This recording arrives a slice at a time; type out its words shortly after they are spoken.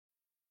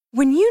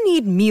When you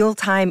need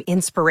mealtime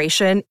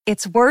inspiration,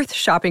 it's worth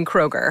shopping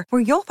Kroger,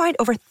 where you'll find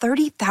over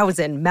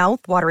 30,000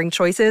 mouth-watering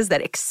choices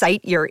that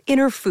excite your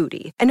inner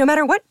foodie. And no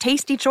matter what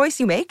tasty choice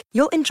you make,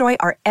 you'll enjoy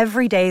our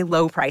everyday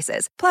low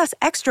prices, plus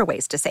extra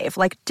ways to save,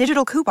 like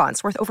digital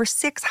coupons worth over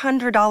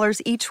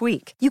 $600 each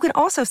week. You can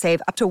also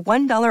save up to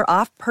 $1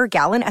 off per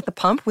gallon at the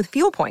pump with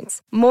fuel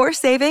points. More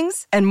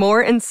savings and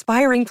more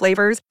inspiring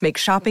flavors make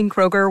shopping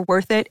Kroger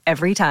worth it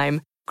every time.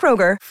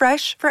 Kroger,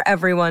 fresh for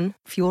everyone.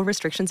 Fuel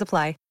restrictions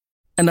apply.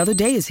 Another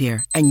day is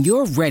here, and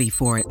you're ready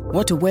for it.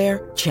 What to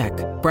wear? Check.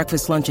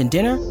 Breakfast, lunch, and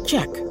dinner?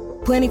 Check.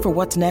 Planning for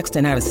what's next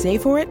and how to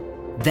save for it?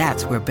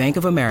 That's where Bank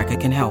of America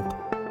can help.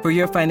 For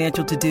your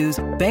financial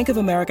to-dos, Bank of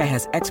America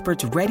has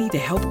experts ready to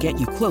help get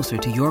you closer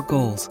to your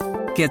goals.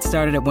 Get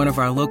started at one of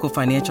our local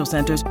financial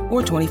centers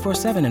or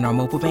 24/7 in our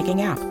mobile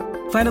banking app.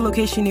 Find a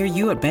location near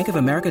you at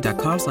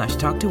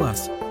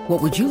bankofamerica.com/talktous.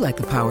 What would you like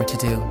the power to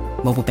do?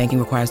 Mobile banking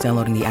requires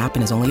downloading the app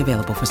and is only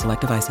available for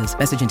select devices.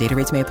 Message and data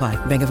rates may apply.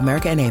 Bank of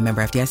America N.A.,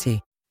 member FDIC.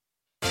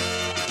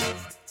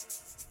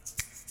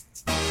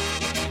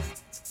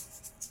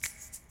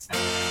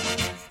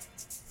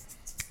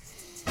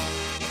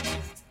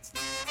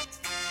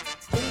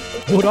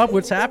 What up?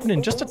 What's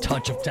happening? Just a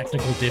touch of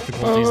technical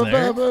difficulties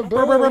there. Getting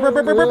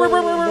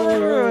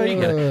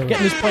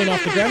this plane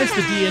off the ground. It's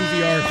the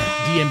DNVR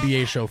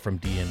DNBA show from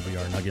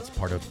DNVR Nuggets,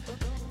 part of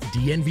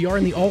DNVR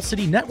and the All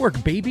City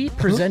Network, baby.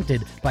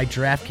 Presented by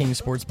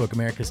DraftKings Sportsbook,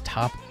 America's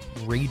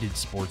top-rated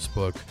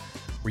sportsbook,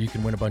 where you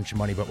can win a bunch of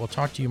money. But we'll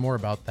talk to you more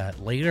about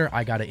that later.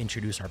 I got to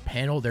introduce our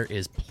panel. There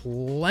is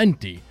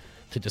plenty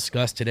to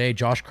discuss today.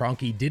 Josh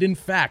Kroenke did, in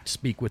fact,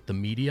 speak with the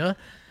media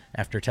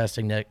after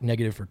testing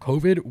negative for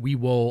COVID. We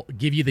will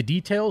give you the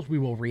details. We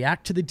will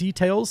react to the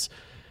details.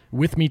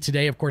 With me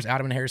today, of course,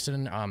 Adam and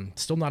Harrison.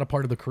 Still not a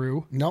part of the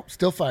crew. Nope,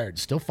 still fired.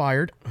 Still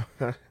fired.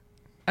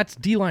 That's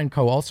D-Line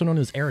Co., also known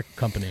as Eric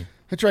Company.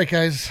 That's right,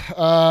 guys.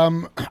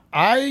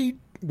 I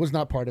was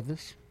not part of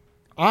this.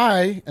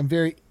 I am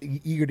very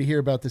eager to hear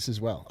about this as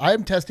well. I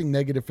am testing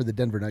negative for the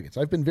Denver Nuggets.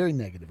 I've been very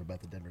negative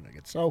about the Denver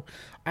Nuggets. So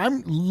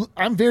I'm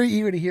very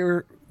eager to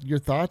hear your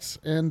thoughts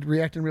and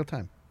react in real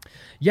time.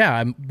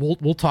 Yeah,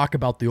 we'll talk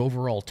about the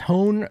overall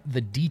tone,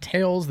 the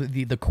details,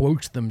 the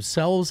quotes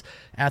themselves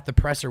at the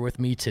presser with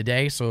me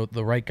today. So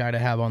the right guy to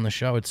have on the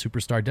show, it's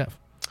Superstar Dev.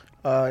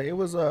 It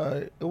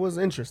was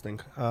interesting,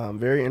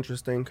 very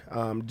interesting.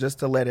 Just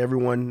to let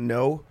everyone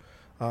know,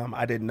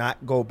 I did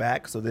not go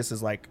back, so this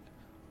is like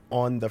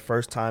on the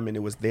first time, and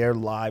it was there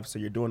live. So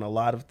you're doing a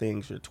lot of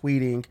things. You're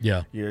tweeting,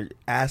 you're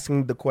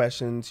asking the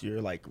questions,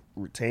 you're like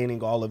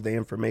retaining all of the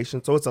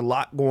information. So it's a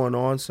lot going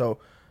on. So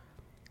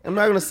I'm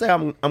not gonna say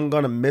I'm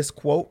gonna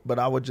misquote, but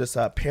I would just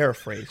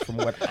paraphrase from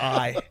what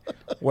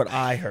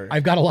I heard.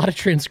 I've got a lot of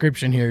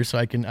transcription here, so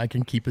I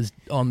can keep us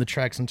on the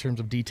tracks in terms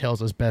of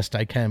details as best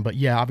I can. But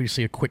yeah,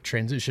 obviously a quick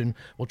transition.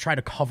 We'll try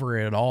to cover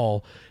it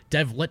all.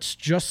 Dev, let's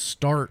just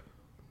start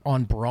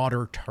on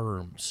broader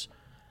terms.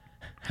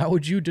 How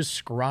would you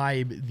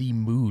describe the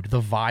mood,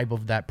 the vibe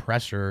of that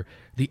presser,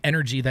 the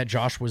energy that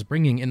Josh was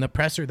bringing in the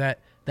presser that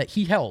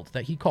he held,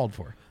 that he called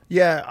for?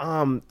 Yeah,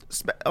 on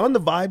the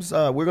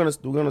vibes, we're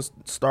gonna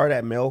start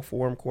at male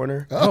form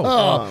corner.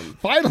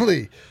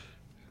 Finally,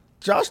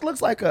 Josh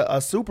looks like a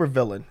super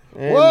villain.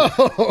 And,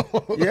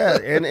 whoa! Yeah,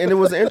 and it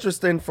was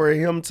interesting for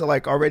him to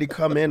like already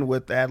come in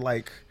with that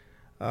like,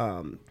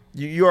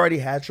 you already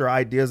had your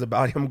ideas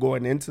about him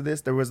going into this.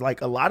 There was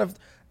like a lot of,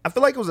 I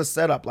feel like it was a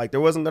setup. Like there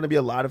wasn't going to be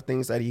a lot of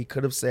things that he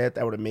could have said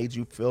that would have made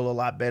you feel a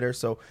lot better.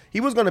 So he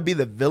was going to be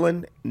the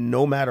villain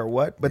no matter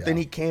what. But then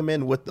he came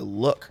in with the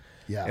look.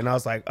 Yeah, and I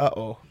was like,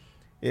 uh-oh.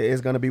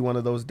 It's going to be one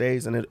of those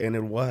days, and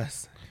it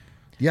was.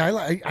 Yeah,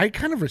 I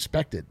kind of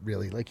respect it,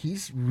 really. Like,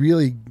 he's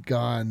really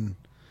gone,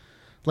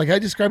 like I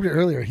described it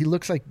earlier, he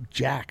looks like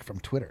Jack from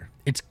Twitter.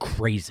 It's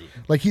crazy.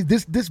 Like,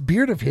 this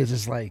beard of his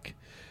is, like,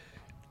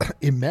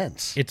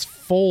 immense. It's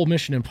full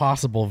Mission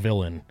Impossible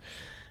villain.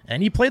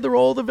 And he played the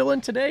role of the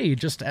villain today,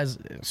 just as,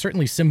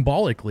 certainly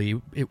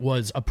symbolically, it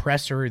was a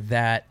presser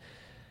that,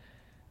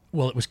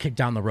 well, it was kicked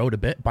down the road a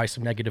bit by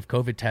some negative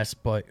COVID tests,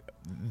 but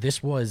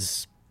this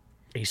was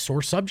a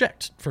sore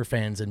subject for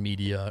fans and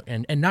media,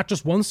 and not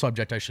just one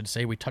subject, I should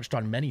say. We touched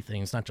on many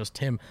things, not just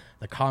him,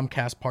 the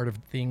Comcast part of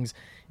things,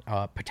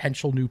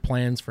 potential new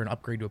plans for an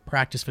upgrade to a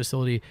practice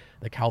facility,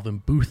 the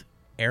Calvin Booth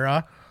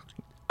era.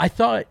 I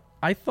thought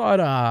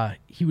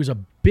he was a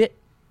bit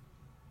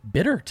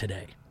bitter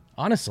today,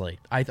 honestly.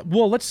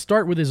 Well, let's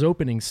start with his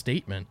opening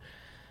statement.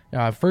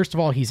 First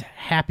of all, he's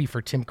happy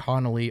for Tim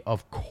Connolly.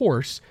 Of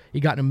course, he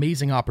got an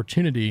amazing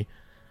opportunity.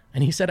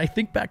 And he said, I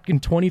think back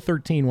in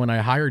 2013 when I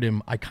hired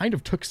him, I kind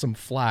of took some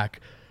flack.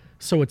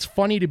 So it's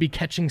funny to be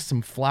catching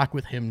some flack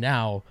with him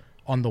now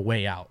on the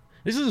way out.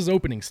 This is his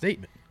opening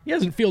statement. He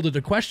hasn't fielded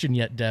a question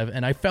yet, Dev,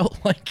 and I felt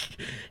like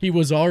he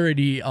was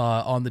already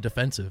on the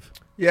defensive.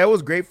 Yeah, it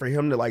was great for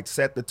him to like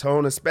set the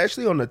tone,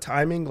 especially on the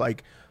timing,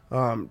 like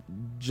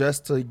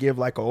just to give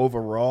like an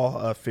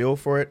overall feel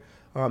for it.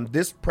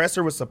 This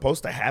presser was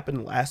supposed to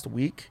happen last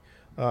week,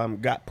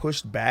 got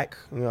pushed back,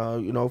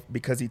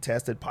 because he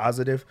tested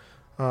positive.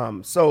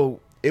 So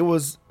it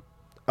was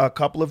a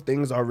couple of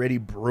things already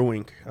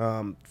brewing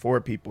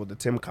for people. The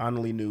Tim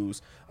Connolly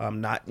news,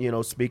 not,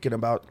 speaking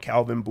about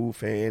Calvin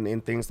Booth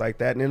and things like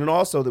that. And then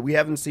also that we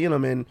haven't seen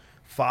him in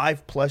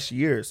 5+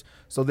 years.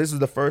 So this is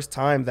the first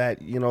time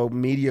that,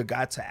 media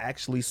got to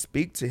actually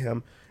speak to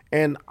him.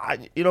 And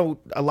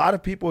a lot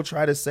of people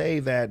try to say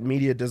that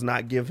media does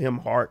not give him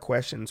hard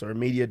questions, or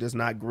media does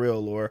not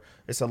grill, or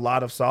it's a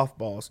lot of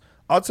softballs.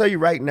 I'll tell you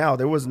right now,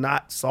 there was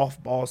not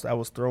softballs that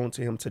was thrown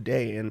to him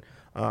today. And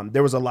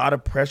there was a lot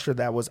of pressure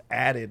that was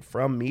added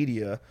from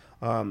media,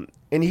 and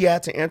he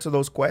had to answer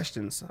those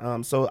questions.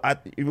 So if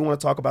you want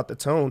to talk about the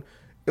tone,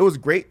 it was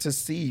great to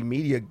see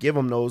media give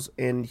him those,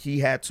 and he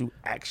had to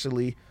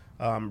actually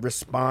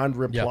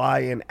reply,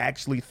 and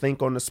actually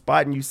think on the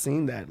spot. And you've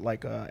seen that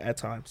at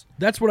times.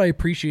 That's what I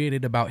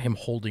appreciated about him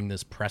holding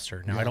this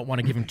presser. Now, I don't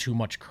want to give him too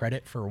much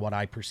credit for what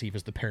I perceive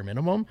as the bare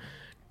minimum,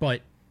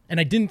 and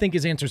I didn't think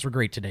his answers were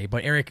great today.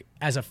 But Eric,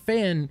 as a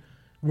fan,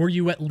 were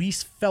you at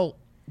least felt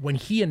when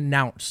he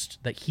announced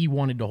that he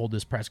wanted to hold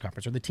this press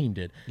conference, or the team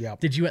did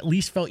you at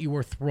least felt you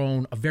were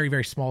thrown a very,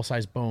 very small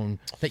sized bone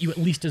that you at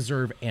least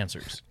deserve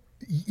answers?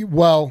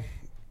 Well,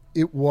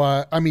 it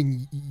was,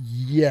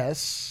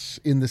 yes,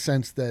 in the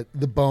sense that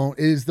the bone.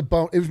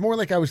 It was more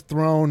like I was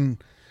thrown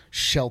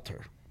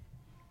shelter.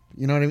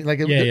 You know what I mean? Like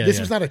this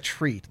was not a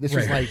treat. This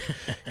was like,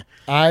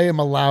 I am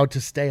allowed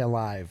to stay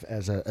alive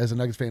as a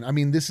Nuggets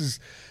fan. This is,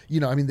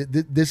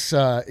 this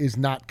is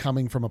not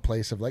coming from a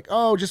place of like,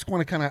 oh, just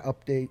want to kind of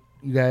update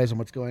you guys on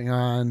what's going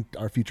on,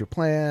 our future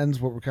plans,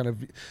 what we're kind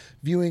of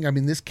viewing.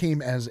 This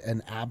came as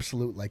an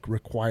absolute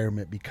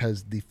requirement,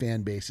 because the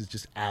fan base is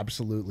just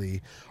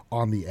absolutely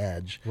on the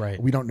edge.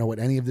 Right. We don't know what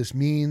any of this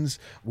means.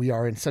 We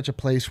are in such a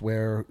place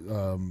where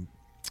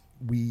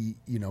we,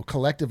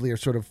 collectively are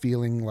sort of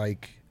feeling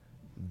like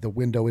the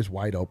window is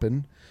wide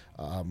open.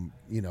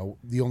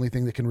 The only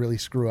thing that can really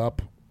screw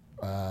up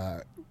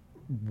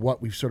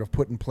what we've sort of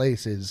put in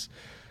place is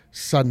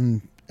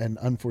sudden and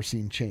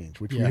unforeseen change,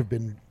 which we have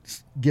been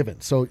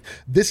given. So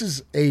this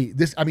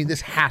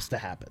has to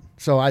happen.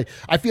 So I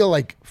feel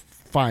like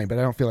fine, but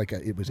I don't feel like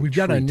it was. We've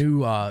got a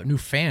new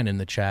fan in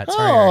the chat.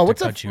 Sorry, Eric,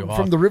 what's up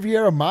from the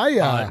Riviera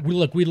Maya?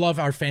 We love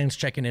our fans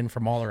checking in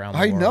from all around the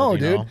world. I know,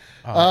 dude.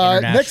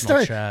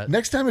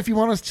 Next time, if you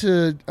want us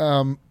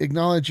to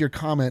acknowledge your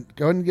comment,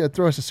 go ahead and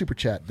throw us a super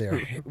chat there.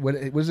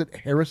 What was it?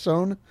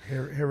 Harrison?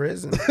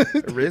 Harrison?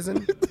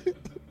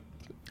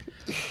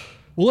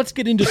 Well, let's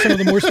get into some of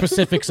the more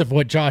specifics of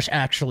what Josh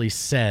actually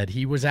said.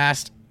 He was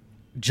asked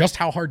just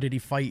how hard did he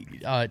fight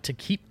to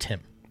keep Tim.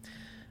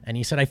 And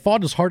he said, I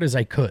fought as hard as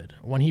I could.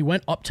 When he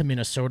went up to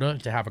Minnesota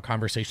to have a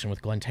conversation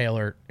with Glenn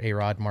Taylor,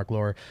 A-Rod, Mark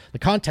Lohr, the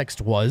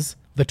context was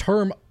the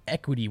term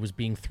equity was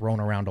being thrown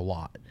around a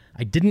lot.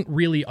 I didn't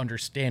really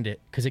understand it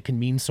because it can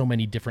mean so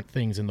many different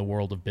things in the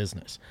world of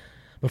business.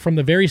 But from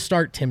the very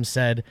start, Tim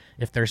said,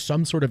 if there's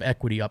some sort of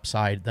equity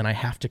upside, then I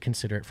have to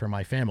consider it for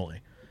my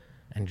family.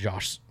 And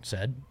Josh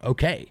said,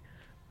 okay.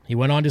 He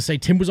went on to say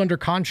Tim was under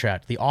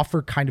contract. The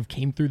offer kind of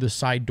came through the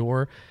side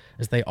door,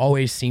 as they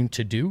always seem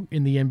to do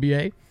in the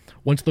NBA.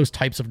 Once those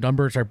types of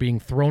numbers are being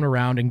thrown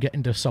around and get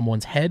into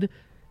someone's head,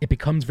 it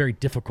becomes very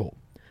difficult.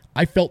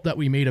 I felt that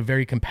we made a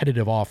very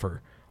competitive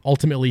offer.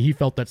 Ultimately, he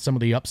felt that some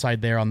of the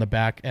upside there on the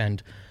back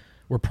end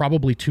were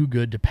probably too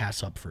good to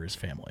pass up for his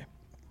family.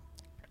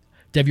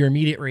 Dev, your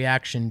immediate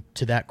reaction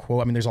to that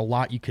quote, there's a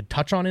lot you could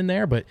touch on in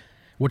there, but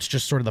what's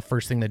just sort of the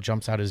first thing that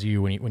jumps out as you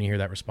when you hear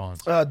that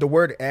response? The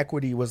word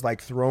equity was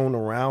thrown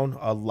around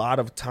a lot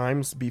of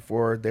times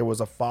before there was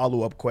a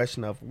follow-up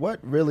question of what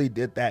really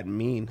did that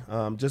mean?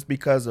 Just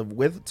because of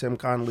with Tim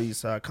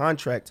Connolly's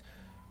contract,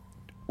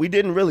 we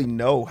didn't really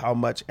know how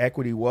much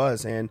equity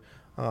was. And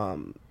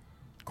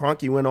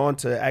Kroenke went on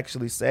to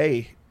actually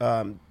say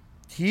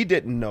he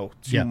didn't know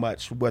too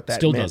much what that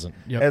still meant doesn't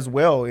as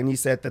well. And he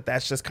said that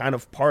that's just kind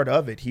of part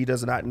of it. He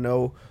does not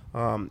know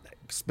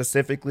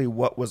specifically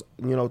what was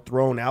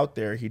thrown out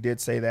there. He did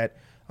say that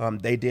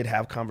they did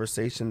have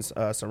conversations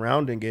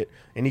surrounding it,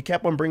 and he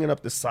kept on bringing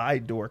up the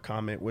side door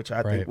comment, which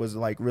I think was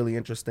really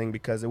interesting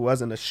because it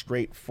wasn't a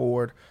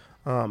straightforward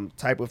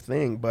type of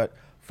thing. But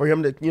for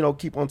him to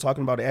keep on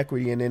talking about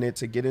equity and then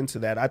to get into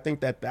that, I think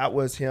that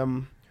was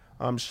him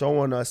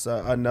showing us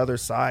another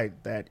side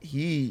that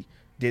he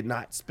did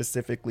not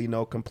specifically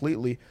know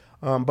completely,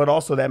 but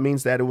also that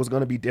means that it was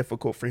going to be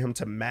difficult for him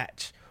to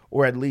match.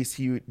 Or at least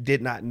he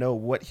did not know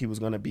what he was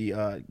going to be,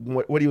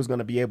 what he was going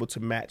to be able to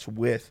match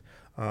with.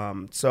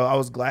 So I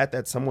was glad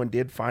that someone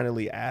did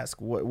finally ask,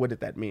 what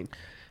did that mean?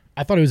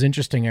 I thought it was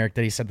interesting, Eric,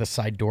 that he said the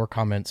side door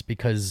comments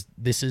because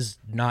this is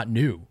not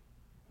new.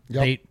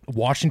 Yep.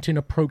 Washington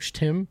approached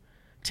him.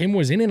 Tim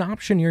was in an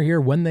option year here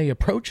when they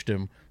approached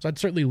him. So I'd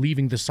certainly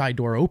leaving the side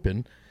door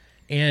open.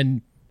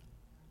 And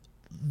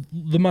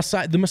the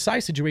Masai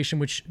situation,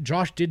 which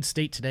Josh did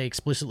state today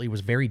explicitly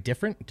was very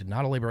different, did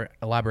not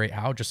elaborate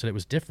how, just said it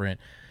was different.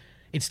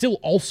 It still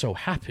also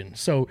happened.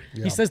 So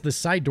he says the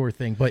side door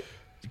thing, but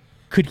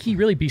could he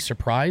really be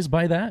surprised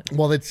by that?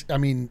 Well,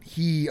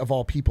 he of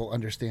all people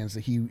understands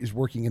that he is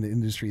working in an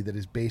industry that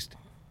is based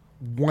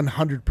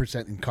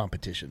 100% in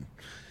competition.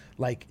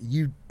 Like,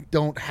 you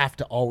don't have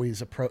to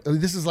always approach.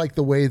 This is like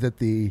the way that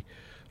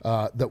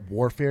that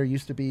warfare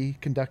used to be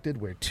conducted,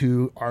 where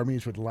two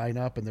armies would line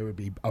up and there would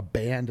be a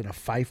band and a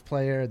fife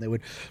player, and they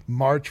would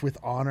march with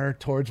honor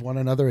towards one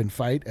another and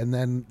fight. And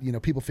then,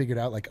 people figured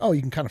out, like, oh,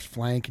 you can kind of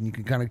flank, and you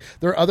can kind of,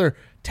 there are other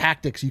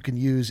tactics you can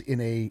use in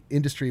a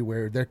industry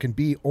where there can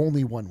be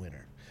only one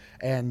winner.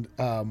 And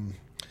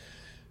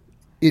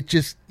it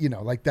just,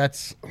 like,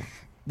 that's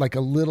like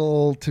a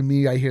little, to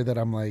me, I hear that,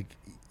 I'm like,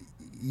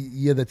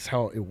 yeah, that's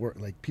how it works.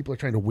 Like, people are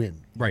trying to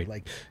win, right?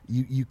 Like,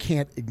 you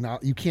can't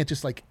acknowledge, you can't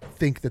just like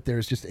think that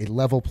there's just a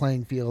level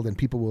playing field and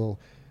people will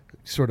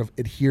sort of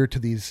adhere to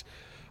these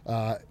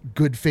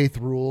good faith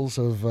rules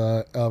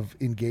of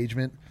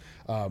engagement.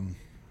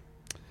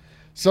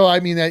 So I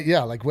mean,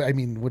 like, I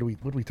mean, what are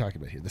we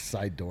talking about here? The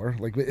side door,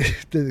 like,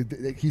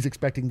 he's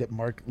expecting that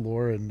Mark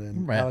Lore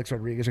and right. Alex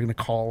Rodriguez are going to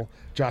call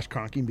Josh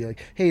Kroenke and be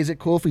like, "Hey, is it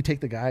cool if we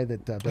take the guy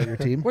that built your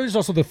team?" Well, there's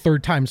also the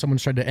third time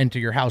someone's tried to enter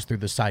your house through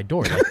the side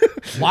door.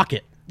 Like, lock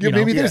it. Yeah,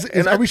 maybe there's.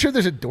 Are we sure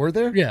there's a door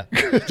there? Yeah,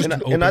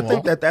 and I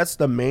think that's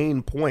the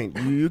main point.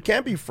 You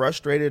can't be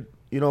frustrated,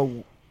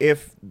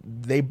 if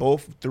they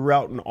both threw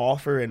out an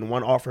offer and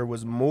one offer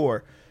was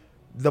more.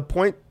 The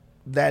point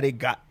that it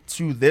got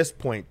to this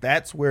point,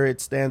 that's where it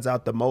stands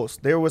out the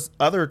most. There was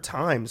other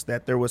times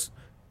that there was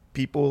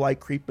people like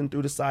creeping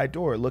through the side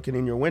door, looking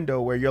in your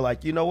window, where you're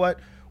like, you know what,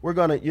 we're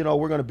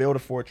gonna build a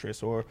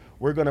fortress, or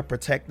we're gonna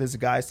protect this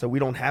guy so we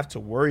don't have to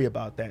worry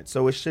about that.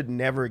 So it should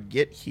never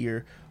get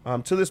here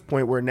to this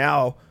point where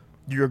now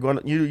you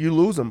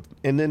lose them,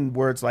 and then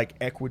words like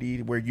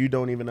equity, where you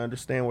don't even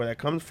understand where that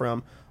comes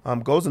from,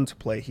 goes into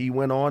play. He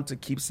went on to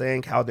keep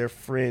saying how they're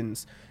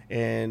friends,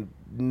 and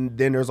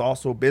then there's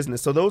also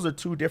business. So those are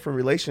two different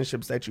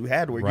relationships that you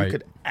had, where right. you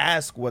could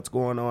ask what's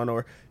going on,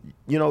 or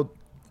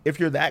if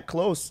you're that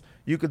close,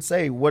 you could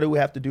say, what do we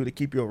have to do to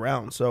keep you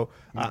around? So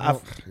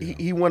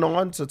he went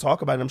on to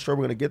talk about it. I'm sure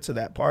we're going to get to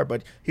that part,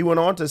 but he went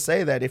on to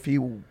say that if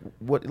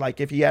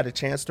he had a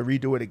chance to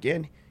redo it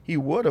again, he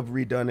would have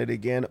redone it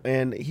again,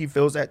 and he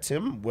feels that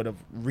Tim would have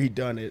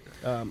redone it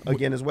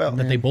again as well.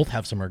 That they both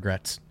have some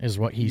regrets, is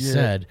what he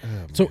said.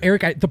 So,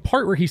 Eric, the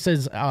part where he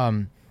says,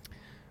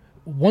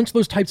 once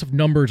those types of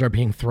numbers are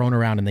being thrown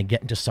around and they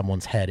get into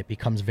someone's head, it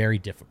becomes very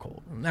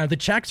difficult. Now, the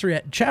chat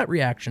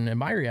reaction and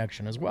my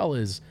reaction as well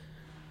is,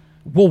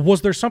 well,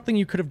 was there something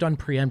you could have done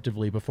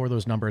preemptively before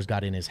those numbers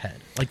got in his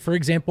head? Like, for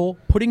example,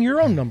 putting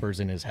your own numbers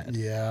in his head.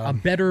 Yeah. A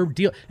better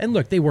deal. And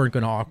look, they weren't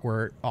going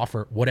to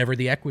offer whatever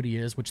the equity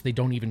is, which they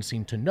don't even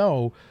seem to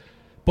know.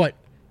 But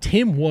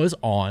Tim was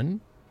on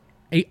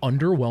a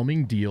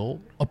underwhelming deal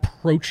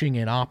approaching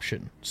an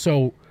option.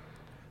 So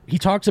he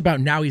talks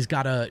about now he's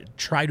got to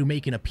try to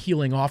make an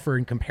appealing offer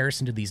in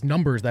comparison to these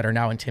numbers that are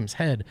now in Tim's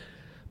head.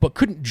 But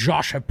couldn't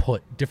Josh have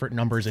put different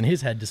numbers in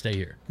his head to stay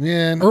here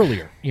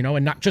earlier,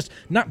 and not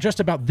just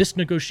about this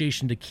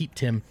negotiation to keep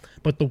Tim,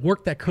 but the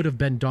work that could have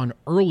been done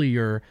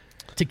earlier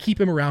to keep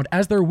him around,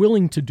 as they're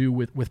willing to do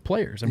with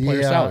players and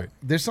player salary.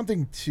 There's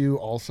something to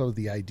also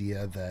the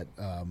idea that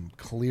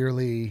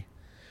clearly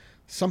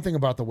something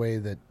about the way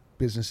that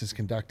business is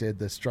conducted,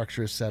 the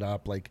structure is set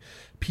up, like,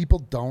 people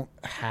don't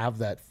have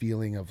that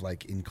feeling of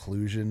like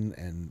inclusion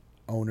and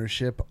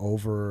ownership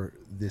over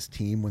this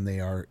team when they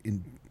are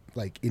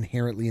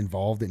inherently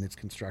involved in its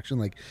construction.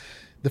 Like,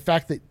 the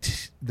fact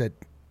that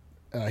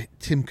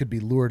Tim could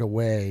be lured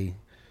away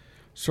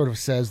sort of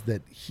says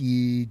that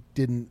he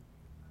didn't,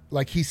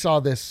 like, he saw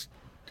this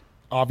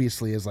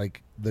obviously as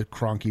like the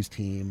Kroenke's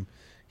team.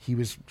 He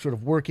was sort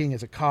of working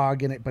as a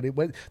cog in it, but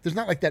there's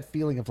not like that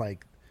feeling of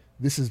like,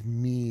 this is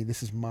me,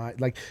 this is my,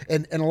 like,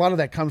 and a lot of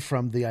that comes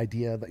from the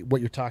idea that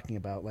what you're talking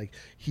about, like,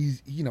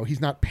 he's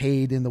not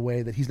paid in the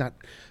way that he's not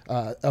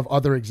of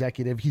other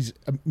executive. He's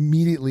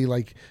immediately,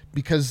 like,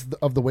 because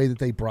of the way that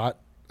they brought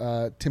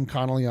Tim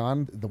Connolly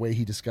on, the way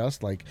he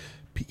discussed, like,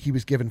 he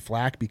was given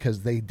flack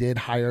because they did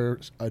hire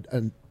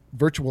a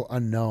virtual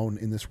unknown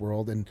in this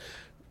world, and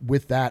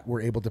with that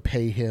we're able to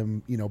pay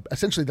him,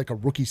 essentially like a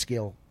rookie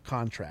scale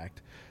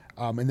contract.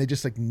 And they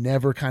just like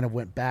never kind of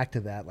went back to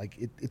that. Like,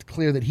 it's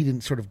clear that he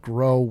didn't sort of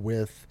grow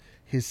with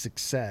his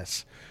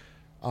success.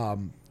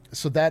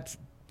 So that's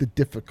the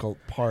difficult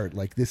part.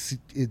 Like,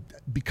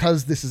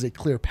 because this is a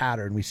clear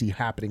pattern we see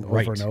happening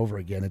over and over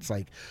again. It's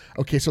like,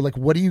 okay, so like,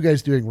 what are you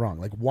guys doing wrong?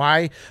 Like,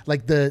 why?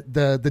 Like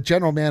the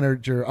general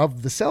manager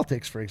of the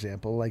Celtics, for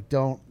example, like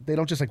they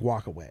don't just like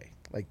walk away.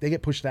 Like, they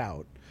get pushed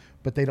out,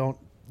 but they don't.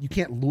 You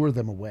can't lure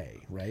them away,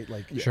 right?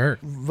 Like, sure.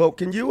 Vogt,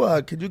 can you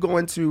go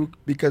into,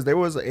 because there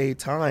was a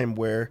time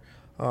where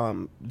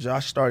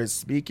Josh started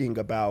speaking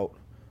about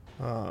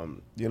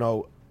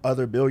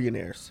other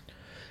billionaires,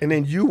 and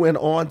then you went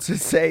on to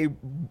say,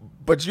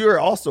 but you're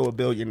also a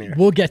billionaire.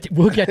 We'll get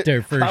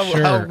there for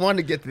sure. I want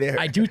to get there.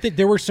 I do think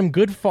there were some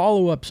good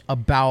follow-ups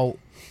about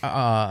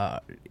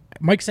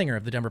Mike Singer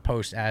of the Denver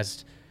Post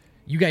asked,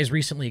 you guys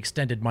recently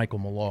extended Michael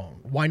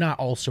Malone. Why not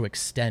also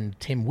extend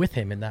Tim with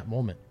him in that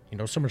moment?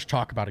 So much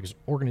talk about his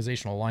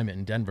organizational alignment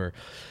in Denver.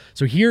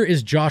 So here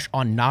is Josh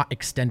on not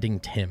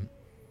extending Tim.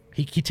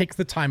 He takes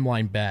the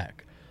timeline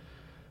back.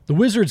 The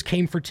Wizards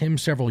came for Tim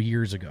several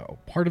years ago.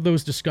 Part of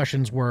those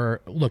discussions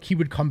were, look, he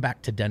would come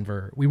back to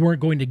Denver. We weren't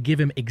going to give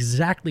him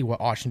exactly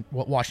what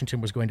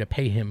Washington was going to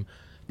pay him,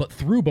 but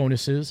through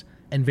bonuses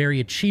and very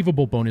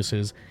achievable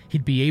bonuses,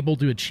 he'd be able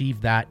to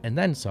achieve that and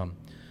then some.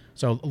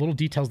 So a little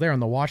details there on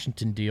the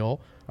Washington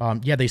deal.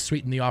 They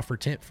sweetened the offer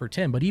for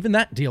Tim, but even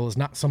that deal is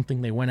not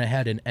something they went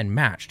ahead and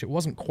matched. It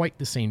wasn't quite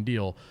the same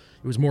deal.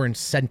 It was more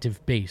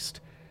incentive-based.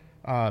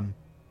 Now,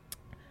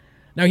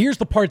 here's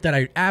the part that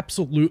I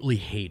absolutely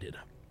hated.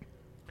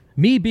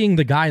 Me being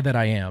the guy that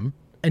I am,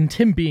 and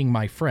Tim being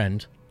my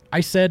friend,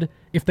 I said,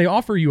 if they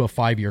offer you a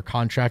 5-year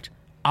contract,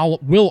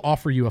 we'll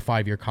offer you a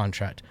 5-year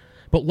contract.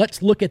 But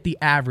let's look at the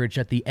average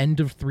at the end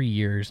of 3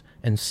 years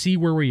and see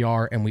where we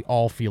are, and we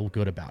all feel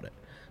good about it.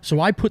 So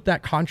I put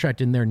that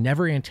contract in there,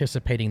 never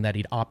anticipating that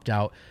he'd opt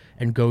out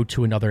and go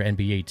to another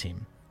NBA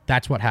team.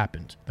 That's what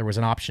happened. There was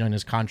an option on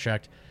his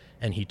contract,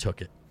 and he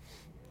took it.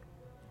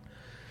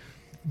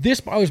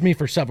 This bothers me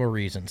for several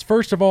reasons.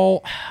 First of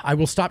all, I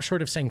will stop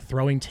short of saying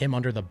throwing Tim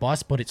under the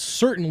bus, but it's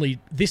certainly,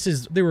 this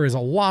was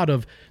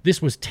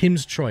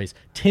Tim's choice.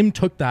 Tim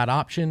took that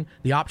option,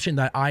 the option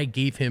that I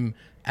gave him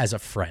as a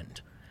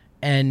friend.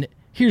 And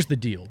here's the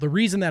deal. The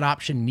reason that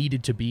option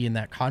needed to be in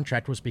that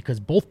contract was because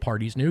both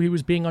parties knew he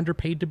was being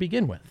underpaid to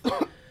begin with.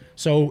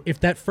 So if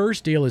that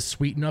first deal is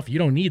sweet enough, you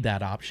don't need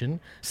that option.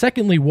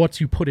 Secondly,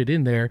 once you put it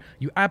in there,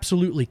 you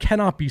absolutely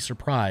cannot be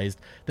surprised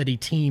that a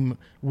team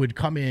would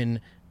come in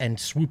and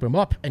swoop him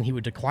up and he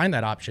would decline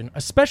that option,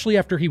 especially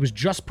after he was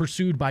just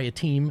pursued by a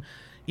team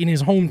in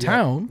his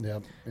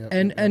hometown.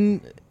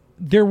 And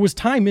there was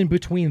time in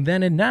between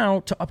then and now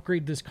to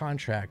upgrade this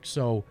contract.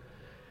 So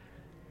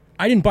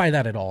I didn't buy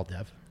that at all,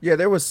 Dev. Yeah,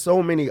 there was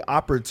so many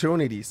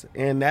opportunities,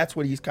 and that's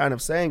what he's kind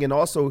of saying. And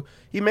also,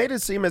 he made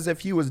it seem as if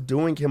he was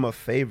doing him a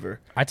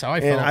favor. That's how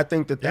I felt. And I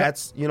think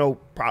that's,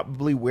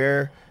 probably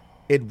where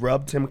it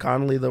rubbed Tim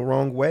Connolly the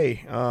wrong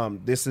way.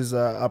 This is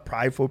a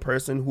prideful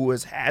person who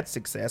has had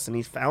success, and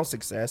he's found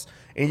success,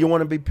 and you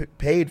want to be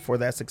paid for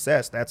that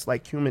success. That's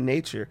like human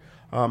nature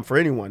for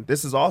anyone.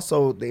 This is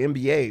also the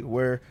NBA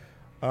where,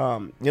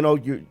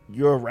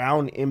 you're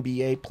around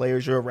NBA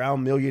players, you're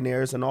around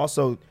millionaires, and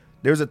also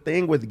there's a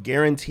thing with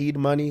guaranteed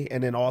money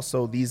and then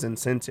also these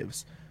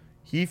incentives.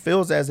 He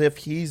feels as if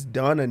he's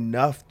done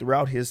enough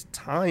throughout his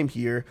time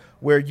here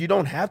where you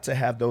don't have to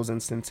have those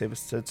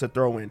incentives to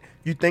throw in.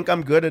 You think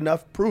I'm good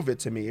enough? Prove it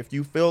to me. If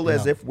you feel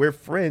as if we're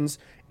friends,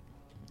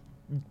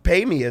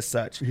 pay me as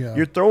such. Yeah.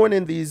 You're throwing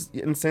in these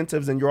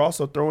incentives and you're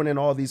also throwing in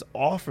all these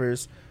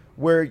offers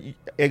where,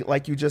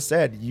 like you just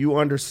said, you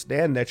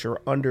understand that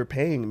you're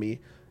underpaying me.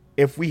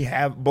 If we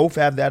both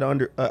have that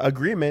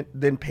agreement,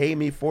 then pay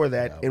me for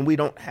that, and we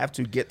don't have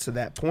to get to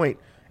that point.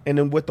 And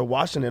then with the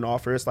Washington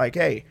offer, it's like,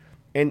 hey,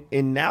 and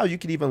now you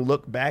could even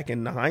look back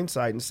in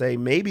hindsight and say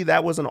maybe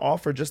that was an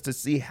offer just to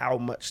see how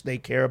much they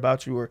care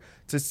about you or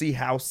to see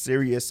how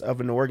serious of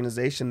an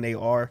organization they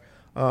are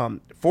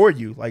for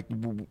you. Like,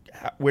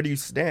 where do you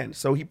stand?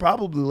 So he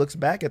probably looks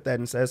back at that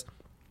and says,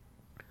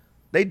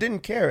 they didn't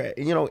care.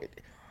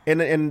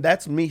 And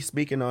that's me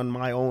speaking on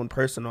my own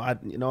personal.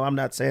 I'm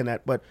not saying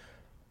that, but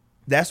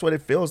that's what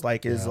it feels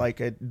like is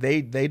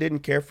they didn't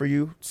care for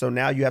you. So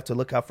now you have to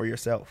look out for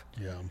yourself.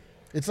 Yeah.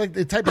 It's like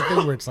the type of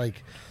thing where it's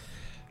like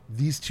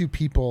these two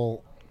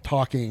people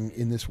talking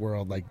in this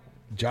world, like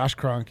Josh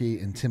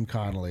Kroenke and Tim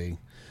Connolly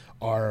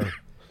are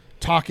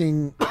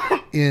talking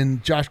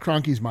in Josh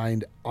Kroenke's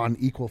mind on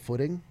equal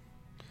footing.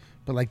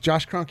 But like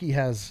Josh Kroenke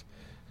has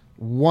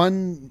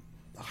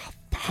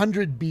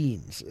 100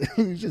 beans.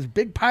 It's just a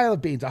big pile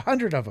of beans,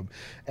 100 of them.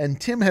 And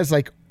Tim has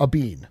like a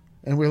bean.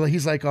 And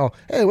he's like, oh,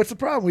 hey, what's the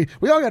problem?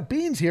 We all got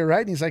beans here,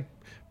 right? And he's like,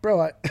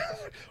 bro,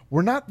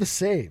 we're not the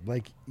same.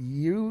 Like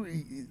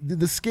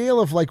the scale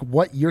of like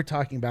what you're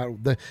talking about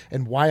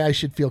and why I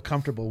should feel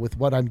comfortable with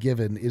what I'm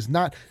given is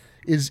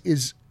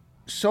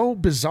so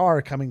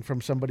bizarre coming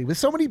from somebody with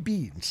so many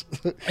beans.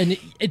 And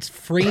it's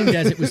framed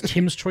as it was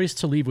Tim's choice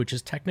to leave, which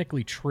is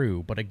technically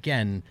true. But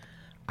again,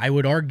 I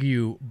would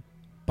argue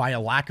by a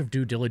lack of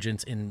due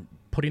diligence in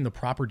putting the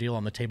proper deal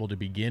on the table to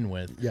begin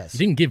with, yes, you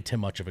didn't give Tim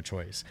much of a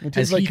choice.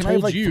 As he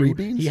told you,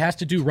 he has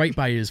to do right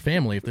by his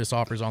family if this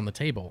offer's on the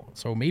table.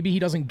 So maybe he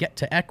doesn't get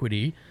to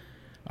equity,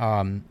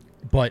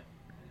 but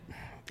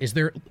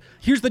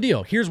here's the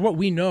deal. Here's what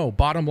we know,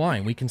 bottom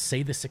line. We can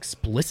say this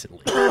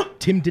explicitly.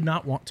 Tim did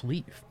not want to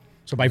leave.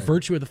 So by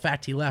virtue of the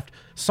fact he left,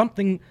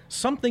 something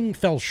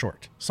fell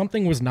short.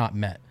 Something was not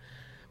met.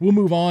 We'll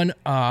move on.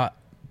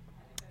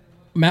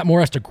 Matt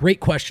Moore asked a great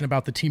question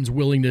about the team's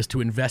willingness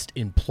to invest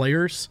in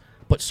players,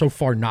 but so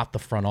far not the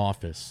front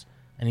office.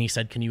 And he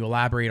said, can you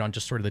elaborate on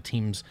just sort of the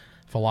team's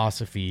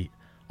philosophy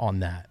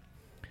on that?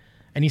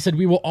 And he said,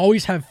 we will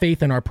always have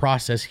faith in our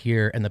process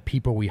here and the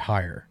people we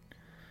hire.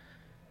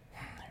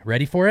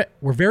 Ready for it?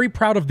 We're very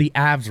proud of the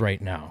Avs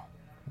right now.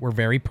 We're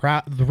very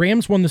proud. The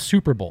Rams won the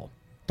Super Bowl.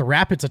 The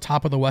Rapids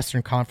atop of the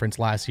Western Conference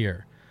last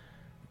year.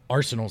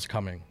 Arsenal's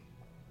coming.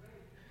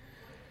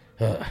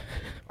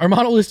 Our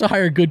model is to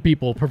hire good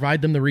people,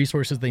 provide them the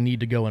resources they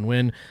need to go and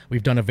win.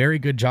 We've done a very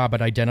good job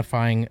at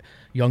identifying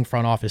young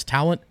front office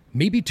talent,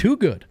 maybe too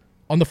good.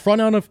 On the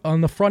front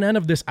end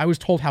of this, I was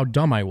told how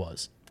dumb I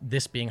was,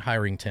 this being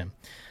hiring Tim.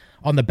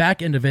 On the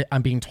back end of it,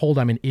 I'm being told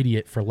I'm an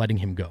idiot for letting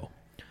him go.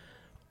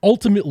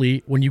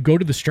 Ultimately, when you go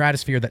to the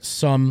stratosphere that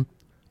some,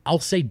 I'll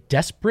say,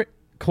 desperate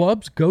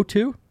clubs go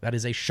to, that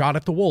is a shot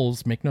at the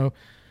Wolves, make no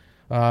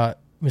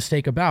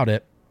mistake about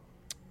it.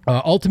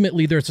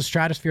 Ultimately, there's a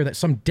stratosphere that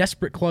some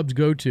desperate clubs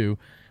go to.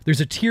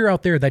 There's a tier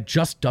out there that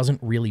just doesn't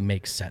really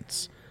make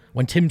sense.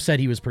 When Tim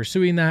said he was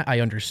pursuing that, I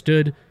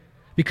understood,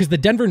 because the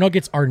Denver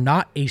Nuggets are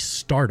not a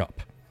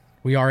startup.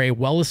 We are a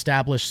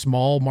well-established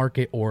small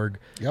market org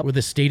with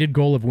a stated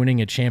goal of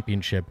winning a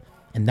championship,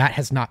 and that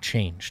has not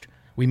changed.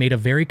 We made a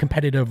very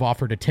competitive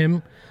offer to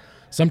Tim.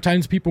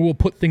 Sometimes people will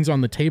put things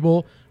on the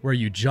table where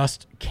you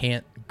just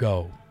can't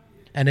go.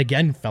 And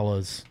again,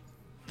 fellas,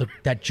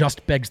 that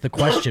just begs the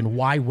question,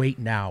 why wait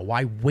now?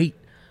 Why wait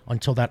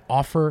until that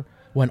offer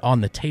went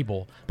on the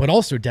table? But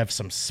also, Dev,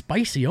 some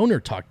spicy owner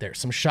talk there,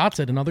 some shots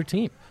at another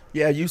team.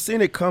 Yeah, you've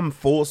seen it come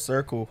full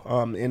circle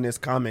in this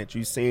comment.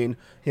 You've seen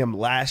him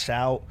lash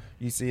out.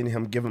 You've seen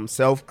him give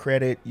himself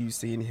credit. You've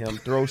seen him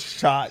throw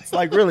shots.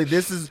 Like, really,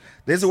 this is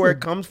where it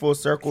comes full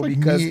circle, like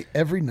because me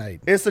every night.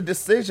 It's a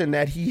decision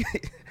that he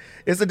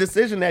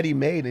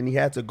made, and he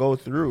had to go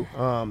through.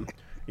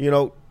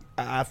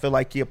 I feel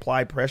like he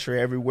applied pressure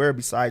everywhere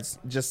besides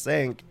just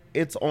saying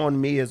it's on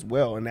me as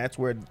well, and that's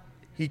where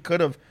he could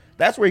have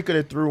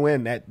threw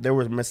in that there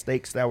were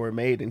mistakes that were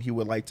made and he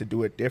would like to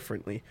do it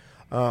differently.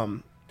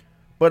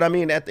 But I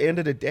mean, at the end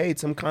of the day,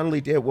 Tim Connolly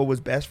did what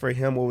was best for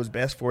him, what was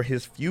best for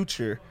his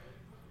future.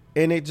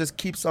 And it just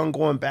keeps on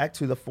going back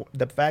to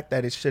the fact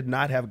that it should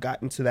not have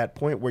gotten to that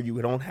point where you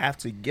don't have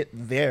to get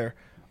there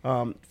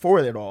for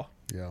it all.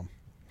 Yeah.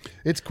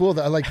 It's cool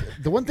that I like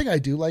the one thing I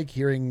do like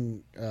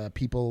hearing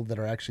people that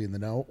are actually in the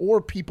know,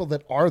 or people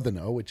that are the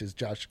know, which is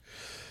Josh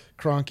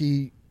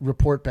Kroenke,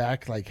 report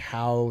back like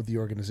how the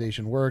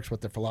organization works,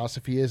 what their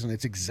philosophy is, and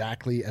it's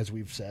exactly as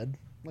we've said.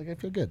 Like, I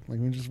feel good. Like,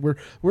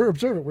 we're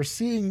observant. We're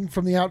seeing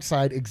from the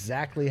outside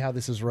exactly how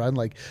this is run.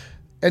 Like,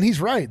 and he's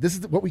right. This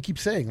is what we keep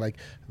saying. Like,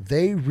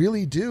 they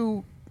really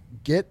do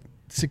get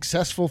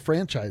successful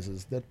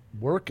franchises that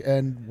work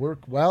and work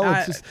well.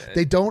 It's just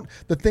they don't.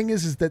 The thing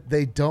is that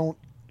they don't.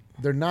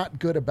 They're not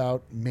good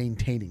about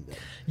maintaining them.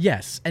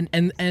 Yes,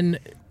 and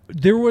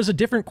there was a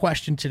different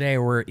question today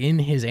where in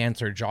his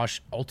answer,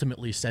 Josh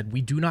ultimately said,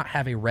 we do not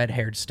have a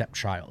red-haired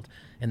stepchild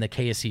in the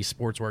KSC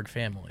Sportswork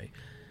family.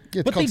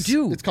 Yeah, but they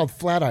do. It's called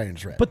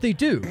Flatirons Red. But they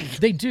do.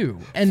 They do.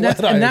 And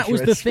that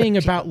was the thing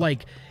about,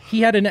 like,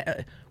 he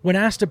had when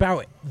asked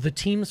about the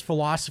team's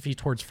philosophy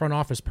towards front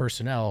office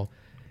personnel,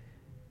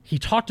 he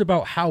talked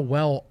about how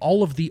well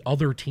all of the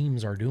other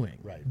teams are doing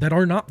that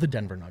are not the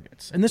Denver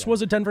Nuggets. And this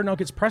was a Denver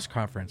Nuggets press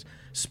conference.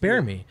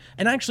 Spare me.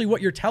 And actually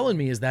what you're telling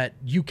me is that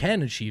you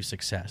can achieve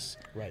success.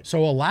 Right.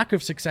 So a lack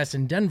of success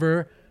in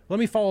Denver, let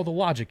me follow the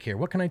logic here.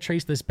 What can I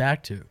trace this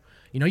back to?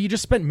 You know, you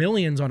just spent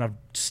millions on a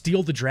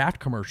steal the draft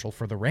commercial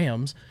for the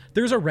Rams.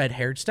 There's a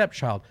red-haired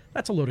stepchild.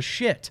 That's a load of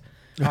shit.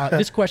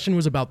 This question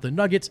was about the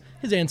Nuggets.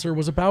 His answer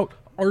was about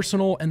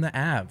Arsenal and the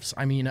Avs.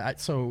 I mean, I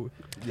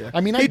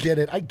get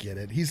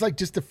it. He's like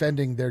just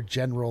defending their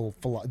general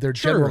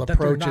general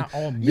approach. They're not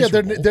all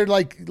they're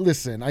like,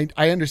 listen,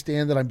 I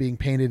understand that I'm being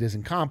painted as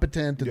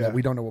incompetent and that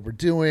we don't know what we're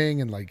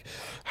doing and like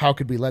how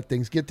could we let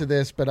things get to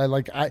this? But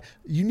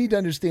you need to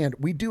understand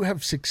we do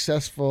have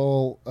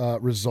successful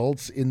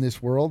results in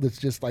this world. It's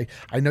just like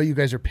I know you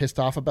guys are pissed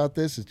off about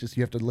this. It's just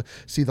you have to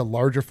see the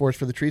larger forest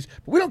for the trees.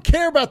 But we don't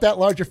care about that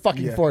larger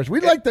fucking forest. We're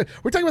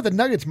talking about the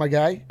Nuggets, my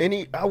guy.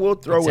 And I will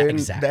throw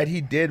in that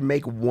he did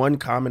make one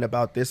comment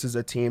about this is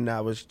a team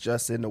that was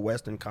just in the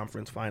Western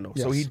Conference Final.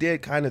 Yes. So he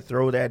did kind of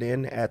throw that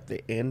in at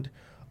the end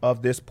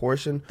of this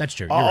portion. That's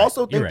true. I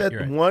also think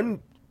that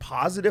one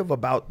positive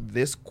about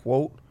this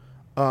quote,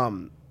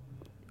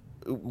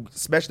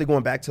 especially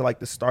going back to like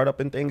the startup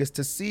and thing, is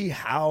to see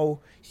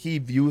how he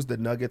views the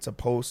Nuggets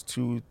opposed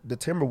to the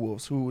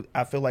Timberwolves, who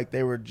I feel like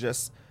they were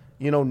just,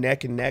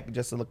 neck and neck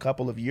just a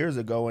couple of years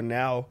ago. And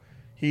now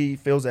he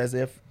feels as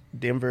if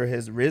Denver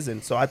has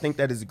risen. So I think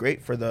that is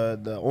great for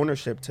the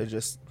ownership to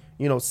just,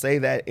 say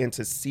that and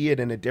to see it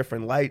in a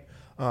different light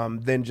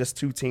than just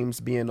two teams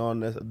being on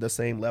the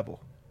same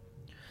level.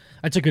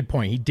 That's a good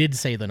point. He did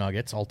say the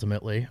Nuggets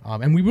ultimately.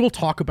 And we will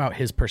talk about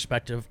his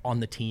perspective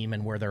on the team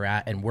and where they're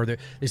at and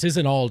this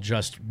isn't all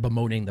just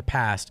bemoaning the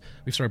past.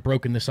 We've sort of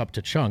broken this up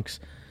to chunks.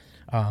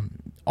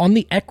 On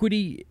the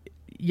equity,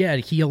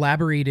 he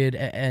elaborated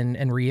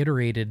and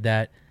reiterated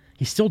that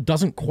he still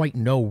doesn't quite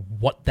know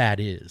what that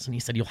is. And he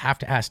said, you'll have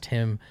to ask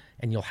him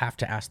and you'll have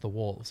to ask the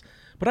Wolves.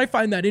 But I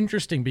find that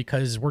interesting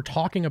because we're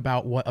talking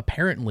about what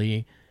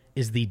apparently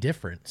is the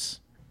difference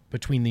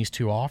between these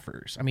two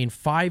offers. I mean,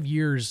 5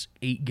 years,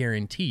 8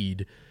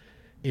 guaranteed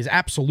is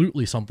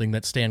absolutely something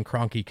that Stan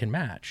Kroenke can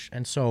match.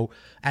 And so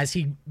as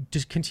he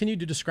just continued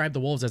to describe the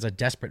Wolves as a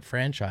desperate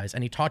franchise,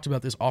 and he talked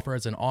about this offer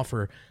as an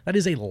offer that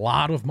is a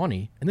lot of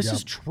money, and this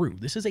is true.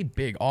 This is a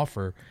big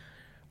offer.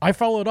 I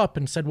followed up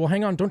and said, well,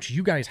 hang on, don't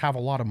you guys have a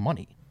lot of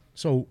money?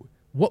 So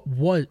what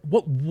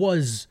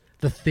was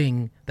the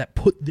thing that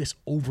put this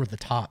over the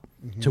top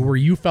to where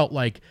you felt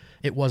like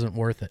it wasn't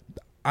worth it?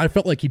 I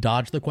felt like he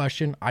dodged the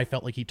question. I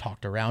felt like he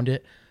talked around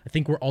it. I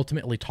think we're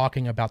ultimately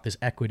talking about this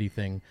equity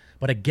thing.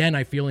 But again,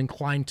 I feel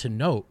inclined to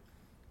note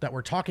that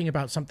we're talking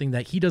about something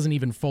that he doesn't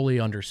even fully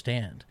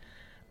understand.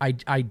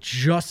 I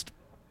just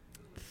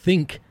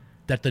think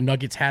that the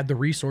Nuggets had the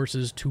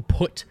resources to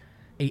put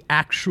a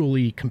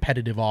actually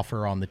competitive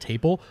offer on the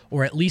table,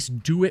 or at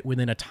least do it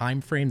within a time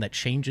frame that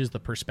changes the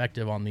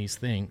perspective on these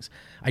things.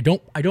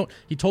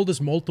 He told us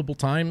multiple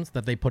times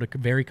that they put a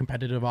very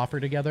competitive offer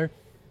together.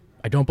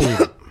 I don't believe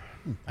it.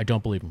 I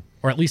don't believe him,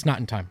 or at least not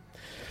in time.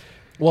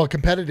 Well,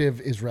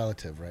 competitive is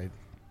relative, right?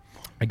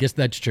 I guess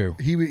that's true.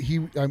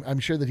 I'm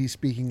sure that he's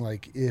speaking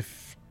like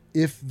if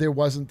there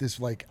wasn't this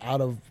like out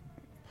of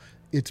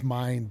its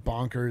mind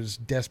bonkers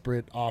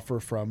desperate offer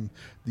from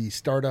the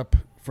startup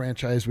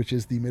franchise, which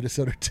is the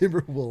Minnesota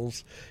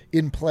Timberwolves,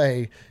 in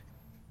play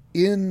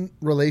in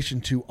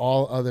relation to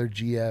all other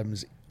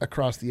GMs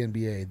across the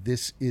NBA,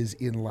 this is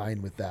in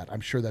line with that.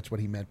 I'm sure that's what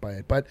he meant by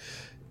it. But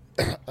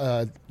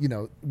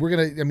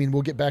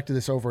we'll get back to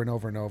this over and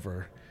over and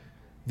over.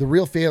 The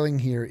real failing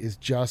here is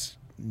just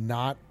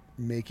not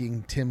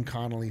making Tim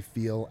Connolly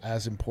feel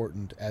as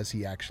important as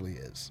he actually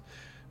is.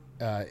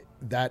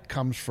 That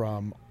comes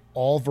from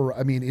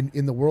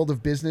in the world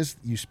of business,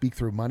 you speak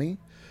through money,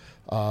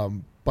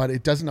 but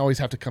it doesn't always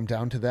have to come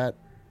down to that.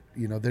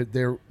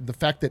 The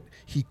fact that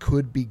he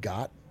could be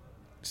got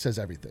says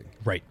everything.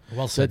 Right.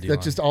 Well said.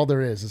 That's just all there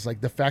is. It's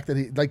like the fact that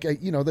he,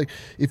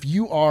 if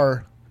you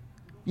are,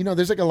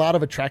 there's like a lot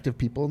of attractive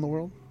people in the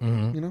world,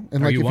 and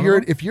like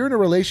if you're in a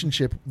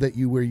relationship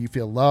where you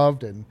feel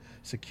loved and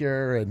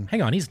secure and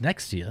hang on, he's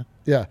next to you.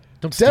 Yeah.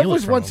 Don't steal Dev it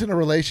was from once him. in a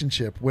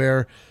relationship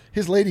where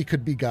his lady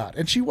could be got,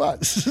 and she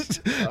was.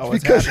 Oh,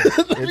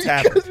 it's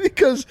happened.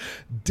 Because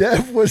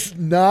Dev was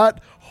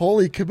not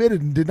wholly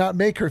committed and did not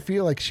make her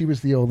feel like she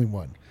was the only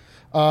one.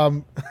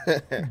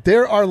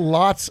 There are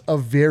lots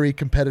of very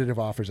competitive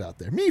offers out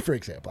there. Me, for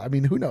example. I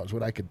mean, who knows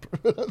what I could.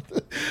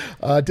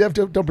 Dev,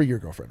 don't bring your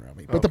girlfriend around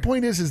me. But the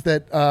point is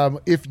that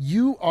if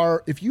you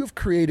have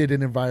created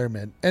an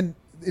environment, and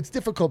it's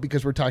difficult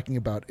because we're talking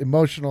about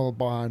emotional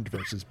bond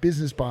versus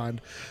business bond,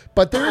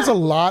 but there is a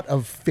lot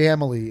of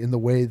family in the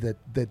way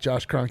that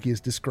Josh Kroenke is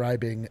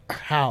describing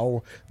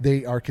how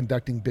they are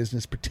conducting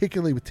business,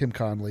 particularly with Tim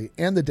Connolly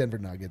and the Denver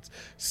Nuggets,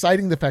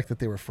 citing the fact that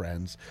they were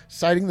friends,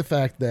 citing the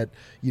fact that,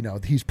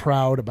 he's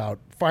proud about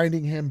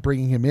finding him,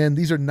 bringing him in.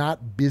 These are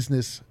not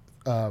business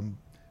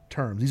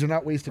terms. These are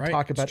not ways to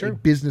talk about a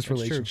business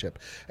relationship.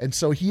 And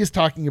so he is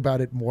talking about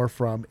it more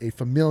from a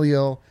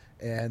familial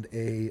and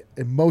a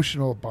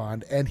emotional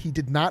bond, and he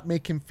did not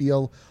make him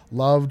feel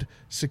loved,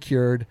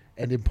 secured,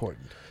 and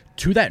important.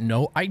 To that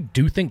note, I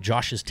do think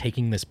Josh is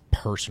taking this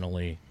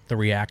personally, the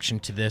reaction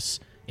to this,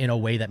 in a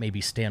way that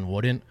maybe Stan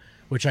wouldn't,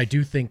 which I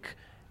do think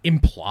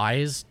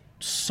implies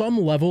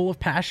some level of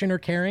passion or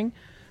caring.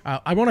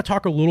 I want to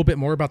talk a little bit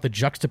more about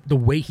the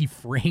way he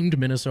framed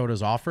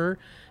Minnesota's offer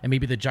and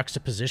maybe the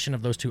juxtaposition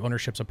of those two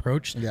ownerships'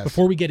 approach. Yes.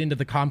 Before we get into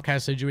the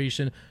Comcast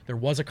situation, there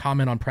was a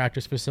comment on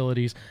practice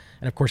facilities.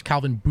 And, of course,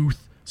 Calvin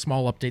Booth,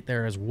 small update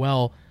there as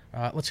well.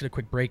 Let's get a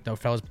quick break, though,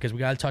 fellas, because we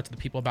got to talk to the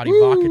people about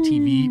Evoca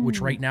TV,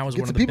 which right now is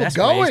one of the best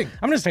ways.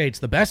 I'm going to say it's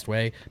the best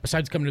way,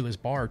 besides coming to this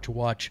bar, to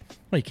watch.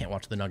 Well, you can't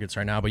watch the Nuggets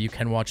right now, but you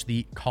can watch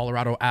the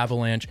Colorado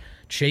Avalanche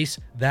chase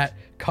that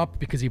cup,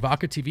 because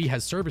Evoca TV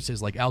has services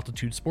like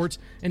Altitude Sports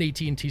and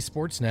AT&T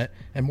Sportsnet,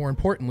 and more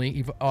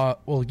importantly,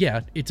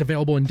 it's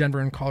available in Denver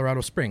and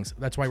Colorado Springs.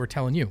 That's why we're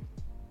telling you.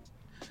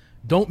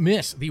 Don't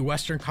miss the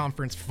Western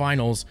Conference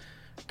Finals.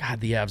 God,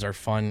 the Avs are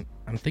fun.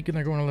 I'm thinking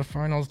they're going to the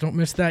finals. Don't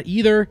miss that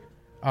either.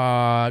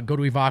 Go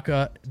to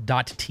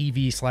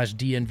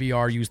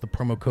evoca.tv/DNVR. Use the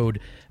promo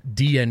code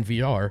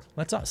DNVR.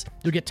 That's us.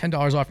 You'll get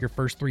 $10 off your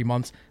first 3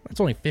 months.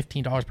 That's only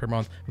 $15 per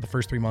month for the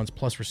first 3 months,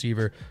 plus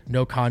receiver,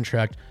 no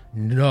contract,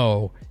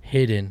 no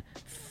hidden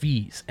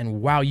fees.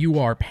 And while you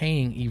are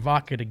paying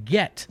Evoca to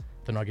get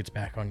the Nuggets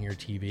back on your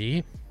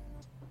TV,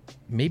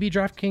 maybe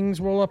DraftKings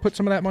will put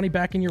some of that money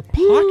back in your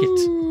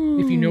pocket.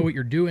 If you know what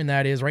you're doing,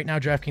 that is. Right now,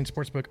 DraftKings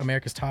Sportsbook,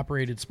 America's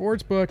top-rated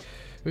sportsbook,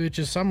 which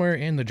is somewhere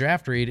in the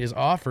draft rate, is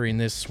offering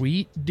this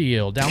sweet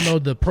deal.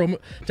 Download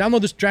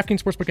this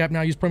DraftKings Sportsbook app now.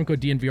 Use promo code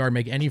DNVR.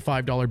 Make any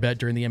 $5 bet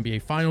during the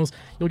NBA Finals.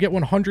 You'll get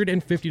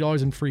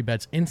 $150 in free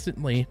bets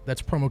instantly.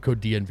 That's promo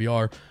code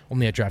DNVR,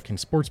 only at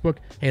DraftKings Sportsbook.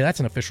 Hey,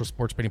 that's an official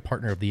sports betting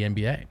partner of the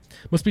NBA.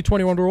 Must be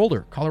 21 or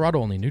older. Colorado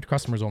only. New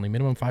customers only.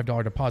 Minimum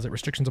 $5 deposit.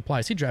 Restrictions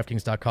apply. See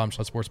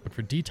DraftKings.com/sportsbook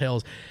for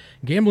details.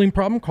 Gambling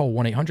problem? Call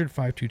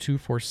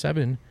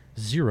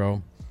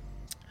 1-800-522-4700.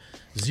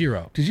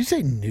 Did you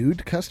say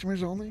nude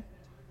customers only?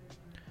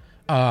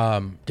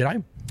 Did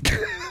I?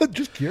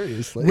 Just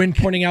curious. When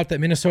pointing out that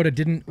Minnesota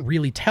didn't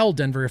really tell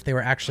Denver if they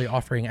were actually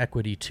offering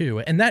equity too.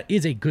 And that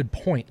is a good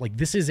point. Like,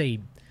 this is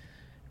in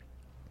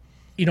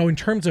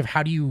terms of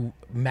how do you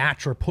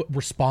match or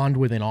respond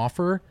with an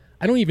offer,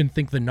 I don't even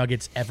think the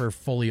Nuggets ever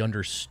fully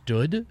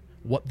understood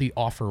what the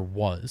offer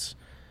was.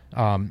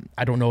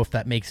 I don't know if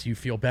that makes you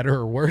feel better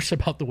or worse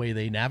about the way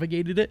they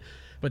navigated it,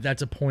 but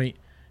that's a point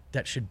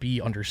that should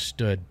be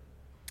understood.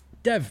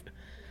 Dev,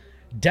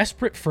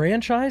 desperate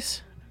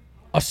franchise,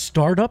 a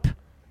startup.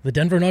 The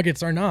Denver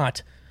Nuggets are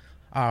not.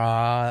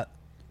 But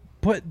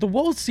the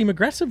Wolves seem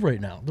aggressive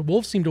right now. The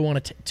Wolves seem to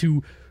want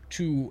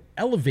to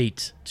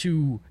elevate,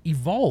 to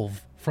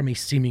evolve from a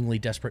seemingly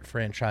desperate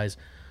franchise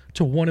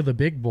to one of the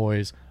big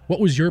boys. What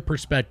was your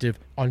perspective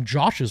on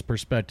Josh's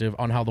perspective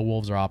on how the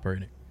Wolves are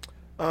operating?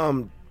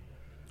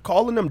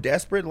 Calling them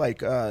desperate,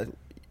 like,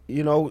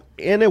 in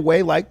a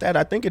way like that,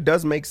 I think it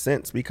does make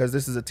sense because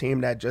this is a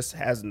team that just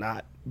has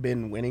not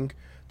been winning.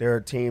 They're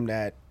a team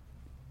that,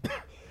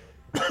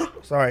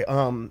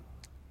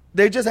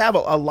 they just have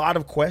a lot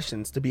of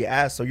questions to be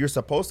asked. So you're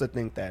supposed to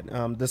think that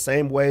the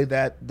same way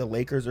that the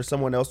Lakers or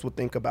someone else would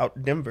think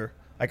about Denver.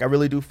 Like, I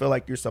really do feel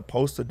like you're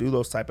supposed to do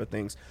those type of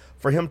things.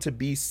 For him to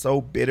be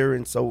so bitter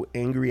and so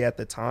angry at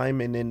the time,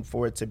 and then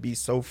for it to be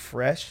so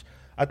fresh,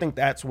 I think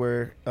that's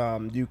where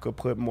you could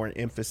put more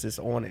emphasis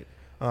on it,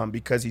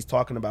 because he's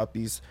talking about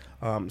these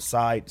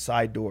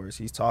side doors.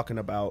 He's talking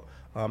about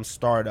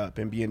startup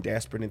and being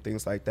desperate and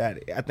things like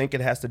that. I think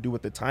it has to do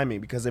with the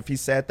timing, because if he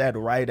said that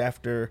right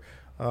after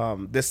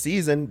this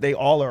season, they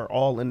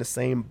all in the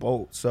same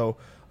boat. So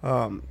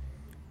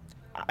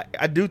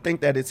I do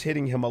think that it's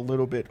hitting him a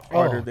little bit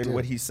harder than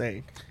what he's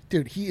saying.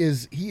 Dude, he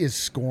is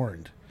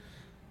scorned.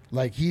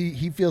 Like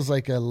he feels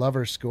like a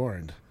lover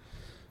scorned.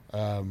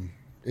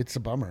 It's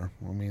a bummer.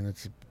 I mean,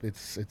 it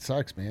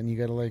sucks, man. You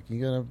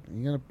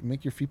gotta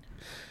make your feet.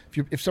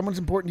 If someone's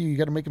important to you, you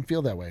gotta make them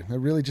feel that way. That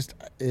really just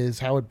is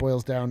how it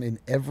boils down in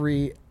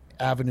every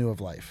avenue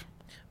of life.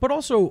 But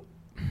also,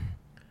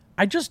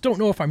 I just don't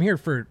know if I'm here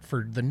for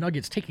the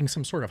Nuggets taking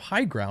some sort of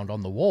high ground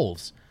on the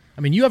Wolves.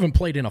 I mean, you haven't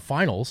played in a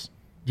finals.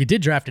 You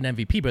did draft an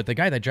MVP, but the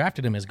guy that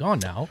drafted him is gone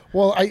now.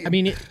 Well,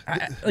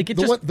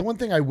 the one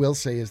thing I will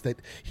say is that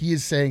he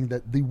is saying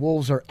that the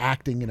Wolves are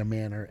acting in a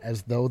manner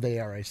as though they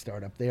are a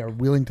startup. They are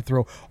willing to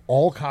throw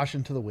all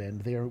caution to the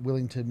wind. They are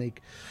willing to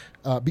make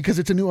because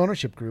it's a new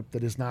ownership group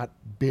that has not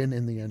been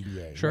in the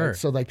NBA. Sure. Right?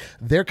 So like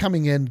they're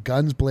coming in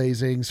guns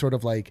blazing, sort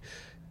of like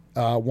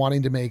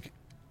wanting to make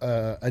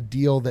a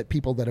deal that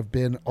people that have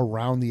been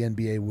around the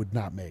NBA would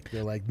not make.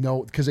 They're like,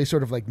 no, because they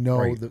sort of like know.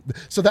 Right.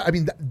 So that, I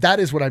mean,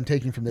 that is what I'm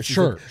taking from this.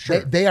 Sure.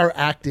 They are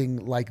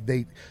acting like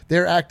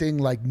they're acting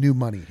like new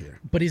money here.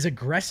 But is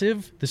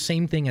aggressive the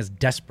same thing as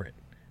desperate?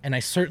 And I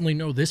certainly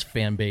know this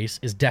fan base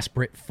is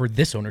desperate for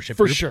this ownership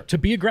For group sure. to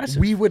be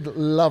aggressive. We would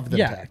love them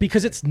to act.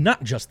 Because it's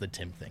not just the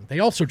Tim thing. They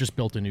also just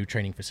built a new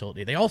training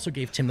facility. They also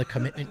gave Tim the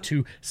commitment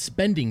to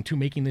spending, to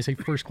making this a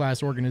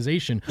first-class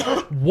organization.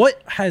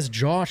 What has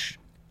Josh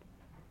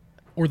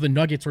or the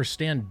Nuggets or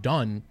Stan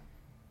done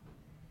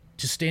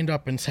to stand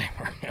up and say,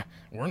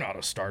 we're not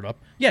a startup?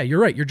 Yeah, you're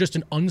right. You're just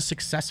an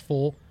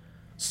unsuccessful.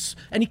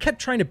 And he kept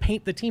trying to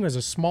paint the team as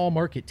a small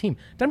market team.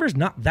 Denver's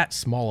not that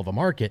small of a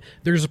market.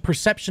 There's a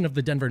perception of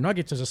the Denver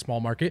Nuggets as a small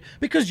market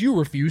because you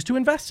refuse to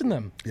invest in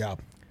them. Yeah.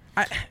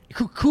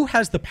 Who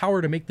has the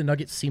power to make the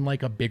Nuggets seem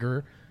like a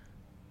bigger,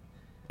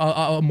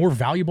 a more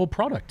valuable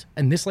product,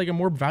 and this like a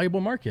more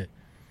valuable market,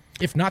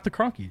 if not the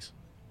Kroenkes?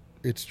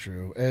 It's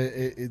true.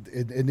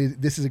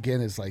 This is, again,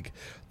 is like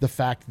the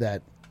fact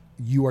that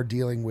you are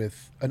dealing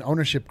with an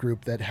ownership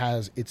group that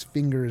has its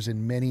fingers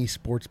in many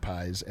sports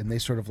pies, and they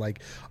sort of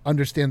like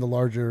understand the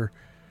larger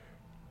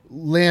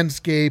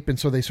landscape, and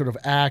so they sort of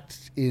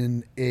act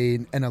in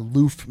an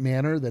aloof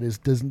manner that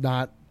is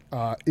not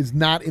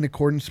in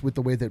accordance with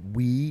the way that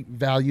we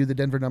value the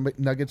Denver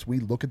Nuggets. We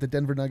look at the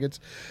Denver Nuggets.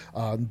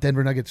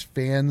 Denver Nuggets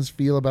fans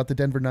feel about the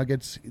Denver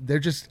Nuggets. They're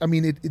just, I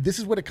mean, this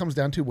is what it comes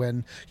down to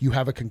when you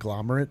have a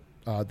conglomerate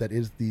that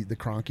is the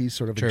Kroenkes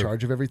sort of in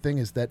charge of everything,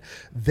 is that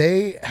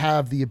they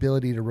have the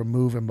ability to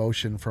remove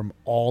emotion from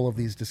all of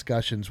these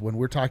discussions when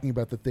we're talking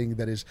about the thing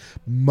that is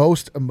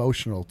most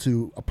emotional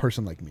to a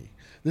person like me.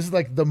 This is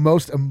like the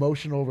most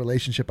emotional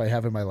relationship I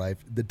have in my life.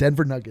 The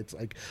Denver Nuggets,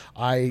 like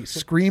I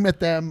scream at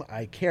them.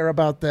 I care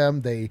about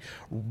them. They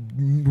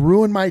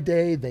ruin my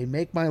day. They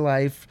make my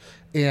life.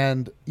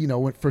 And, you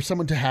know, for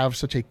someone to have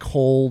such a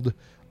cold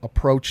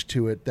approach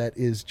to it that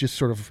is just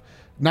sort of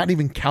not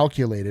even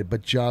calculated,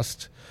 but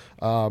just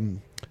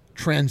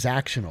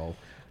transactional,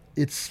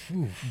 it's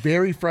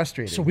very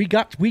frustrating. So we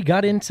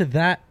got into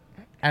that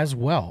as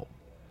well.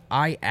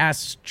 I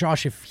asked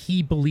Josh if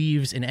he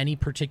believes in any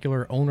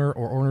particular owner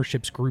or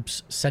ownership's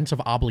group's sense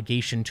of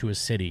obligation to a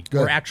city.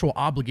 Or actual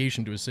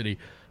obligation to a city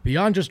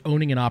beyond just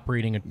owning and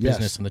operating a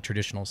business in the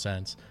traditional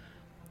sense.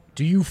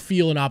 Do you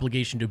feel an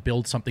obligation to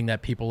build something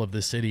that people of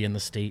the city and the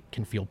state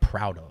can feel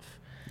proud of?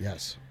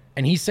 Yes.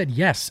 And he said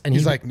yes. And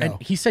he's like, no.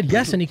 And he said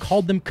yes, and he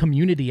called them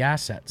community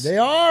assets. They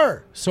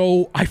are.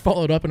 So I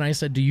followed up and I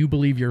said, do you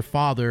believe your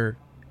father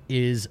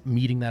is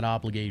meeting that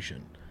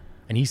obligation?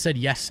 And he said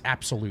yes,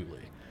 absolutely.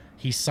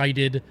 He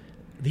cited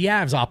the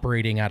Avs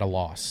operating at a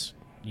loss.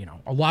 You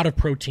know, a lot of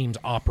pro teams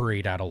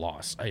operate at a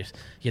loss,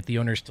 yet the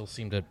owners still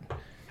seem to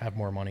have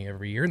more money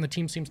every year, and the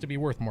team seems to be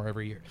worth more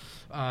every year.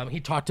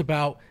 He talked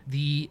about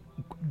the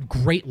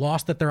great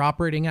loss that they're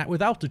operating at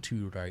with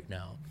altitude right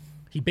now.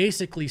 He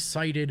basically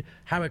cited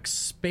how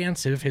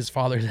expansive his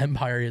father's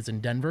empire is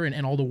in Denver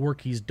and all the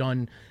work he's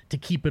done to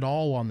keep it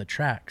all on the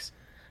tracks.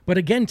 But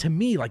again, to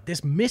me, like,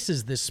 this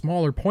misses this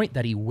smaller point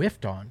that he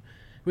whiffed on,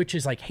 which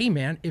is like, hey,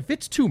 man, if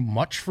it's too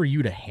much for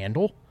you to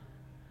handle,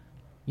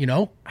 you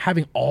know,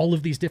 having all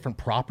of these different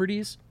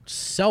properties,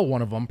 sell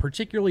one of them,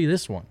 particularly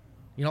this one.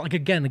 You know, like,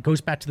 again, it goes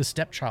back to the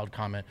stepchild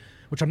comment,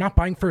 which I'm not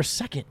buying for a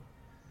second.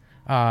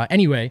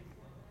 Anyway,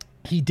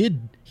 he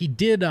did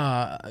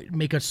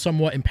make a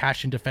somewhat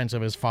impassioned defense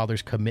of his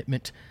father's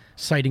commitment,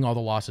 citing all the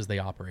losses they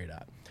operate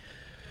at.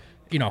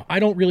 You know, I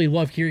don't really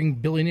love hearing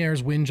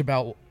billionaires whinge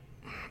about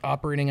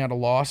operating at a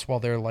loss while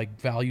their like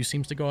value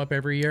seems to go up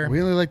every year.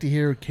 We only like to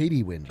hear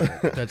Katie whinge.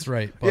 That's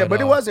right.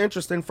 But it was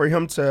interesting for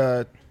him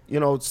to, you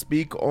know,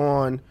 speak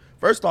on.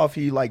 First off,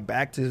 he like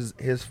backed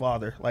his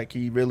father. Like,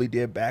 he really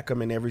did back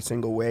him in every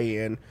single way,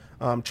 and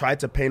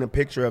tried to paint a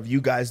picture of, you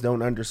guys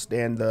don't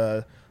understand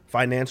the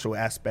financial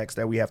aspects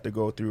that we have to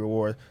go through,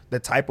 or the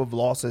type of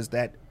losses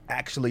that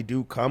actually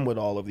do come with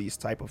all of these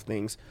type of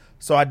things.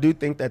 So I do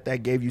think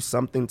that gave you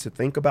something to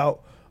think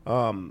about.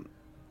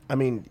 I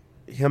mean,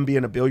 him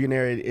being a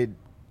billionaire,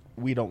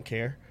 we don't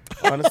care,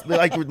 honestly.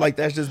 like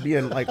that's just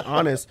being like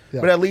honest.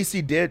 Yeah. But at least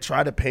he did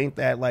try to paint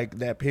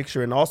that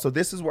picture. And also,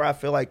 this is where I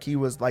feel like he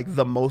was like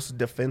the most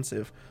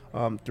defensive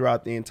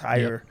throughout the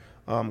entire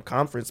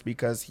conference,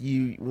 because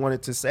he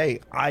wanted to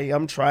say, I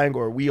am trying,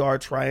 or we are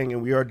trying,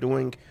 and we are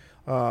doing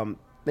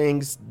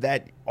things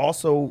that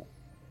also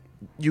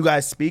you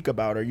guys speak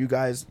about, or you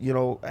guys, you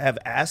know, have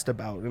asked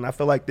about. And I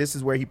feel like this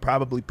is where he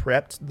probably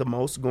prepped the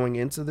most going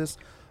into this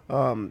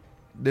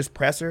this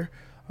presser,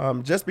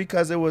 just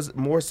because it was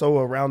more so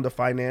around the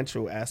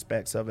financial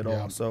aspects of it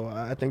all. So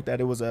I think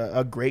that it was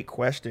a great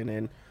question.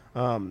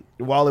 And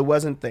while it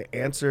wasn't the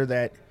answer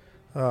that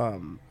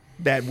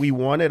we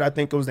wanted, I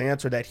think it was the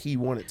answer that he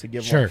wanted to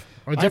give. Sure. Off.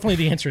 Or definitely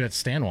the answer that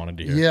Stan wanted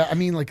to hear. Yeah, I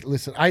mean, like,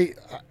 listen, I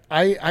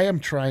am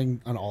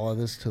trying on all of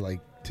this to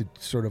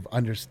sort of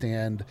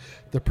understand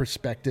the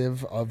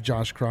perspective of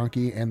Josh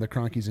Kroenke and the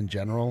Kroenkes in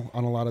general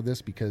on a lot of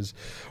this, because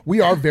we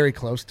are very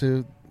close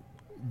to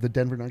the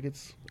Denver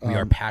Nuggets. We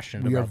are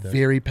passionate about them. We are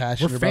very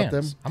passionate about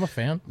them. I'm a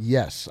fan.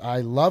 Yes, I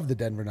love the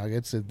Denver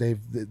Nuggets.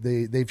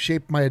 They've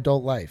shaped my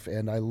adult life,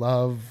 and I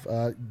love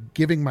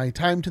giving my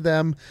time to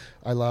them.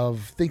 I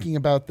love thinking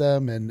about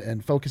them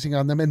and focusing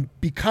on them. And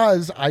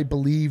because I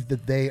believe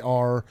that they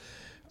are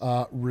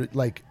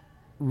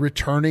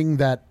returning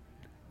that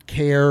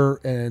care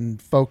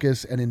and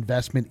focus and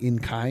investment in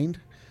kind.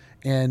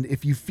 And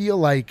if you feel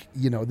like,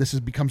 you know, this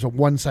becomes a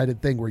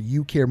one-sided thing where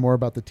you care more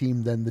about the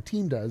team than the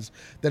team does,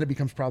 then it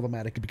becomes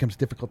problematic. It becomes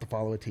difficult to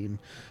follow a team.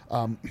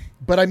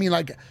 But I mean,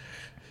 like,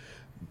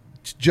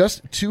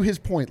 just to his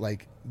point,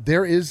 like,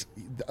 there is,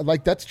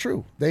 like, that's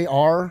true. They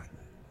are,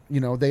 you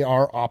know, they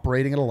are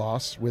operating at a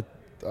loss with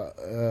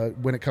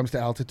when it comes to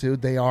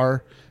altitude. They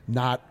are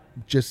not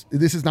just,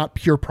 this is not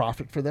pure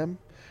profit for them.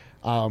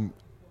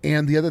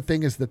 And the other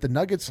thing is that the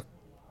Nuggets,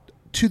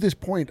 to this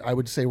point, I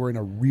would say, were in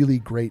a really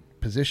great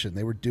position.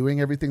 They were doing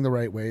everything the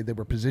right way. They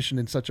were positioned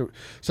in such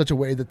a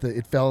way that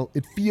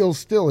it feels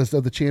still as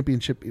though the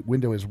championship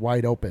window is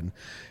wide open.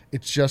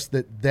 It's just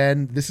that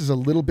then this is a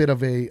little bit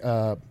of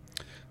the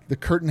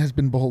curtain has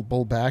been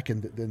pulled back,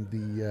 and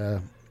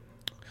then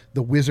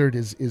the wizard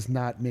is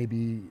not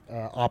maybe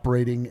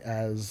operating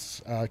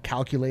as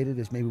calculated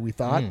as maybe we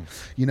thought.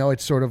 You know,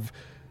 it's sort of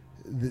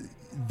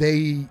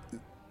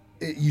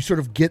you sort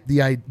of get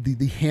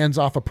the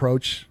hands-off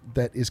approach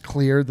that is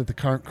clear that the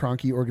current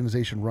Kroenke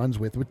organization runs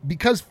with,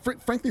 because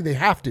frankly they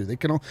have to.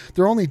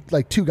 They're only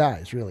like two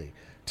guys really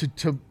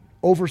to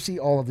oversee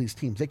all of these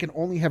teams. They can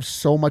only have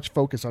so much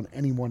focus on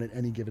anyone at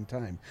any given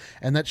time,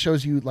 and that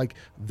shows you like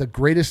the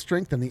greatest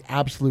strength and the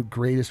absolute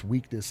greatest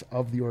weakness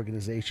of the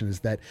organization is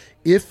that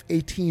if a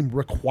team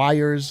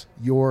requires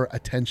your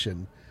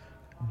attention,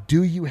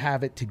 do you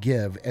have it to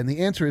give? And the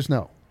answer is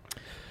no.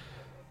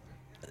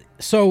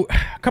 So,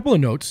 a couple of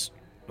notes.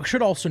 I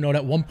should also note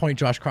at one point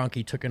Josh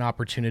Kroenke took an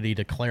opportunity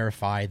to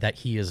clarify that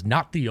he is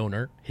not the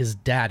owner. His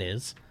dad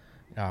is.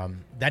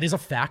 That is a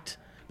fact.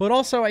 But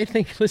also, I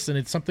think, listen,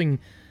 it's something,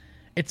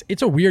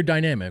 it's a weird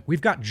dynamic.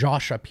 We've got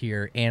Josh up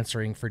here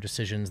answering for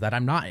decisions that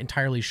I'm not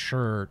entirely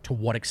sure to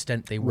what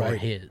extent they were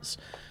his.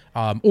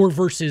 Or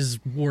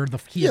versus were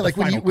he had like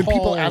the final when call,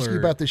 people ask you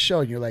about this show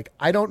and you're like,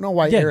 I don't know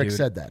why Eric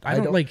said that. I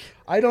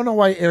don't know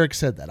why Eric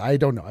said that. I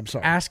don't know. I'm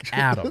sorry. Ask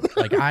Adam.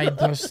 Like I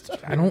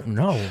don't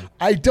know.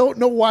 I don't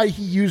know why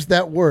he used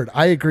that word.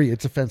 I agree.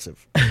 It's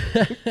offensive.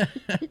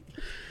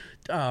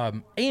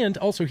 And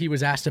also he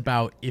was asked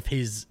about if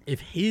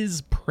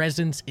his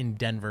presence in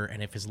Denver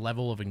and if his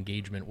level of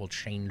engagement will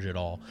change at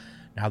all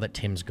now that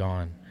Tim's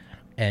gone.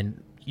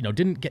 And, you know,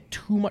 didn't get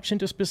too much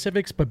into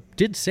specifics, but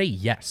did say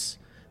yes,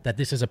 that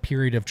this is a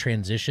period of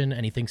transition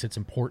and he thinks it's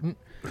important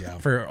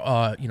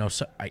for, you know,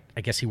 so I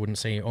guess he wouldn't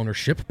say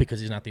ownership because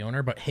he's not the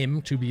owner, but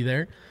him to be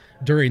there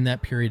during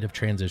that period of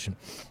transition.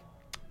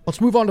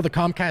 Let's move on to the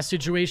Comcast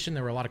situation.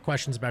 There were a lot of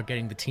questions about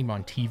getting the team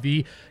on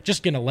TV.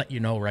 Just going to let you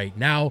know right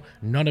now,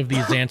 none of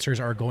these answers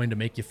are going to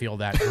make you feel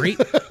that great.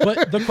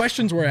 But the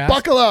questions were asked.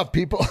 Buckle up,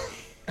 people.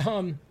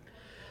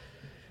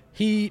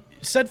 He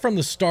said from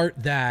the start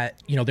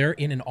that, they're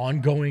in an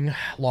ongoing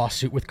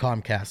lawsuit with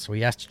Comcast, so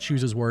he has to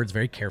choose his words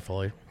very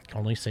carefully. Can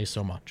only say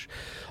so much.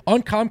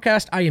 On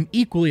Comcast, I am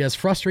equally as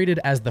frustrated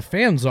as the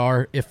fans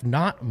are, if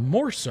not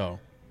more so.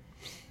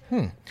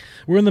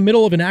 We're in the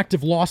middle of an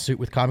active lawsuit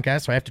with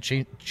Comcast, so I have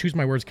to choose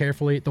my words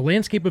carefully. The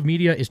landscape of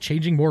media is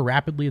changing more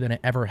rapidly than it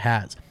ever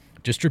has.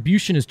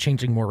 Distribution is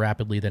changing more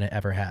rapidly than it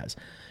ever has.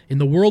 In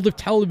the world of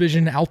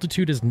television,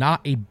 altitude is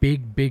not a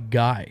big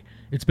guy.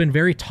 It's been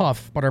very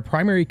tough, but our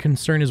primary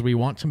concern is we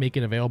want to make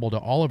it available to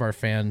all of our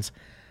fans.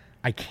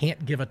 I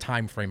can't give a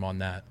time frame on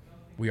that.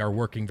 We are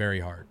working very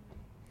hard.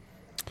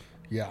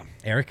 Yeah.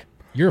 Eric,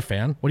 you're a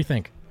fan. What do you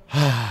think?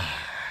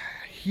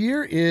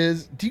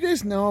 Do you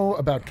guys know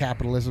about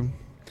capitalism?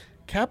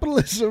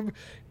 Capitalism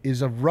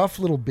is a rough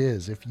little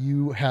biz if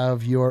you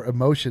have your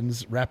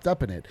emotions wrapped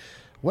up in it.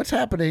 What's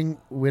happening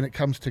when it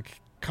comes to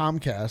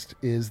Comcast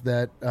is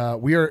that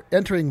we are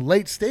entering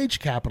late stage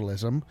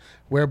capitalism,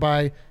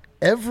 whereby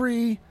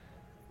every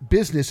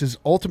business is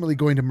ultimately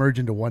going to merge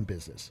into one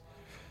business.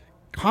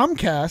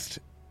 Comcast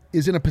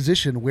is in a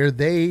position where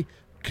they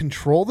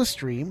control the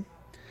stream,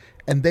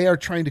 and they are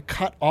trying to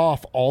cut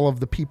off all of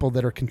the people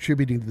that are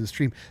contributing to the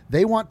stream.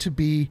 They want to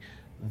be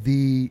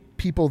the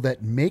people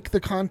that make the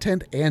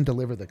content and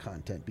deliver the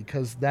content,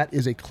 because that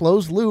is a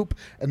closed loop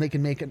and they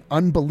can make an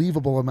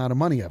unbelievable amount of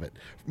money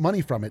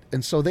from it.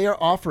 And so they are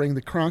offering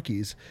the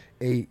Kroenkes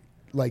a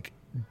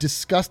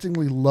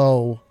disgustingly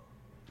low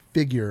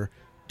figure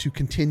to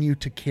continue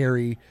to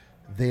carry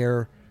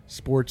their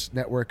sports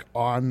network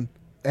on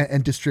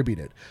and distribute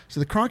it. So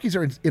the Kroenkes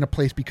are in a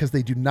place because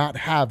they do not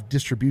have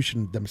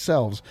distribution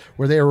themselves,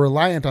 where they are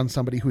reliant on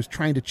somebody who's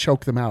trying to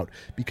choke them out,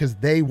 because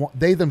they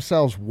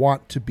themselves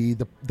want to be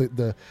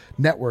the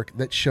network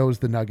that shows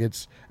the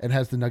Nuggets and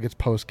has the Nuggets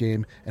post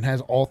game and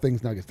has all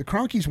things Nuggets. The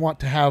Kroenkes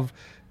want to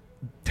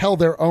tell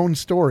their own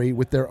story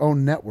with their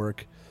own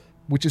network,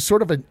 which is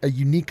sort of a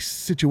unique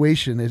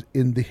situation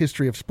in the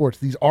history of sports.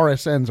 These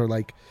RSNs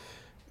are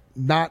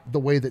not the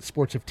way that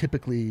sports have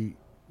typically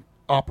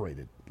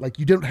operated.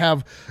 You don't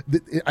have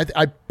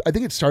I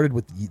think it started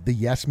with the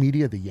Yes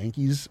Media, the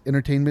Yankees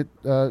Entertainment,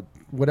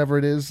 whatever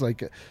it is,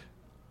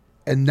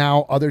 and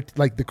now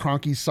the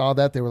Kroenkes saw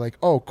that. They were like,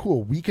 oh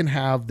cool, we can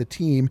have the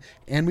team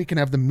and we can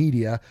have the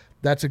media.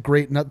 That's a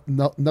great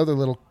another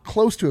little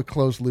close to a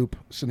closed loop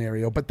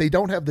scenario, but they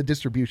don't have the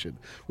distribution,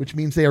 which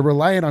means they are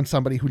reliant on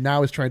somebody who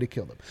now is trying to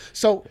kill them.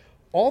 So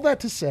all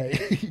that to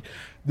say,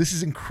 this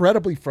is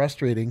incredibly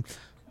frustrating.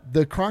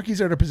 The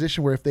Kroenkes are in a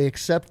position where if they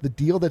accept the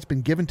deal that's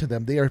been given to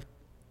them, they are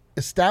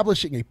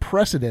establishing a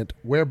precedent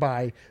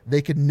whereby they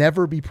can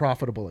never be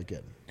profitable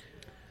again.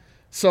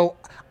 So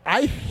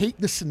I hate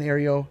the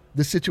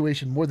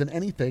situation more than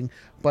anything,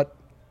 but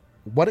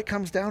what it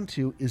comes down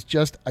to is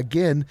just,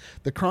 again,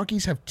 the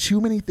Kroenkes have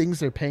too many things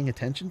they're paying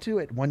attention to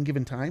at one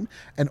given time,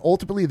 and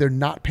ultimately they're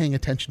not paying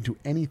attention to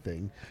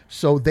anything.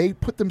 So they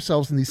put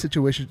themselves in these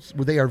situations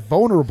where they are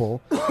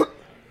vulnerable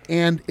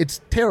and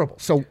it's terrible.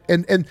 So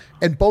and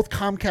both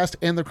Comcast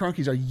and the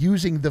Kroenkes are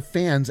using the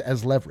fans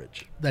as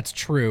leverage. That's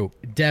true.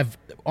 Dev,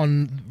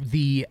 on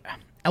the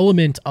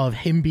element of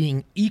him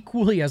being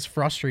equally as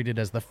frustrated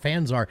as the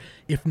fans are,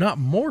 if not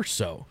more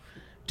so,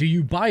 do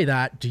you buy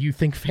that? Do you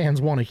think fans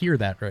want to hear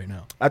that right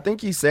now? I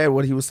think he said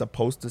what he was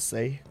supposed to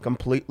say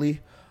completely.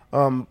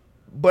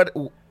 But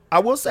I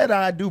will say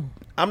that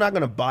I'm not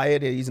going to buy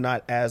it. He's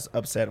not as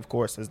upset, of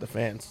course, as the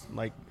fans.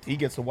 He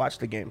gets to watch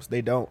the games.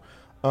 They don't.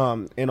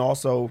 And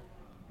also,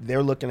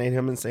 they're looking at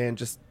him and saying,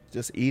 just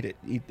eat it,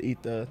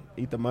 eat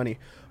the money.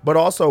 But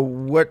also,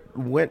 what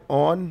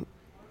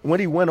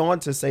he went on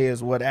to say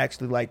is what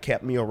actually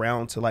kept me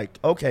around to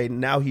okay,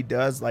 now he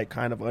does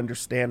kind of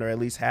understand, or at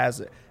least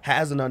has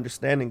an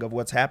understanding of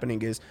what's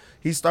happening. Is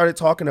he started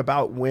talking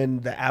about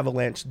when the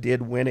Avalanche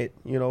did win it,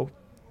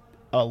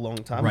 a long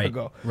time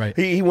ago. Right.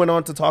 He went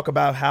on to talk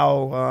about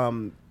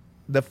how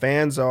the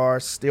fans are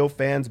still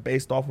fans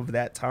based off of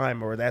that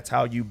time, or that's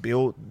how you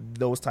build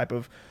those type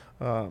of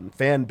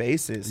fan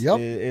bases. Yep.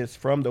 Is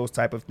from those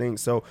type of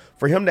things. So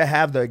for him to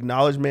have the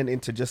acknowledgement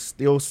and to just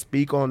still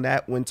speak on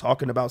that when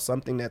talking about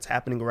something that's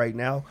happening right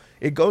now,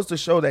 it goes to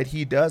show that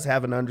he does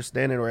have an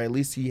understanding, or at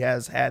least he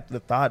has had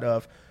the thought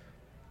of,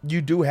 you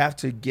do have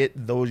to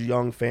get those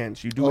young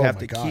fans. You do have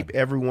to keep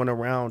everyone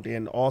around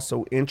and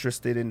also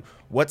interested in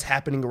what's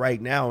happening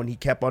right now. And he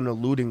kept on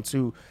alluding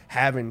to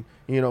having,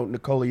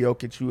 Nikola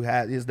Jokic, who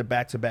is the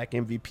back-to-back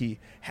MVP,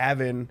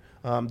 having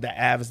the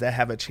Avs that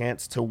have a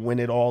chance to win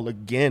it all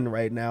again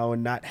right now,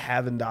 and not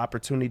having the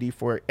opportunity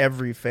for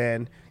every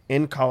fan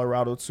in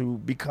Colorado to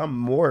become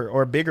more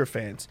or bigger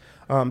fans.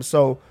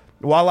 So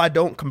while I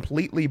don't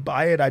completely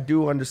buy it, I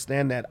do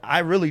understand that. I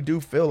really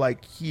do feel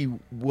like he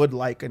would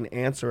like an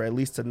answer, at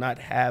least to not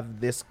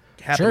have this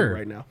happening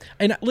right now.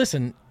 And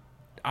listen,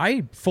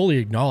 I fully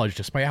acknowledge,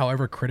 despite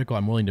however critical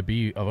I'm willing to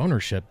be of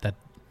ownership, that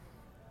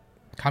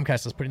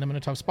Comcast is putting them in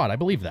a tough spot. I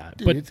believe that.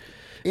 Dude, but it's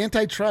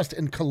antitrust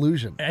and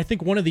collusion. I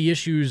think one of the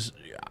issues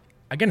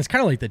again, it's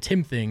kind of like the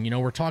Tim thing.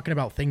 We're talking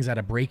about things at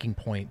a breaking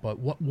point, but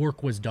what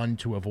work was done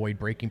to avoid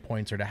breaking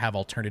points or to have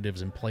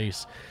alternatives in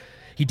place?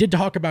 He did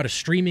talk about a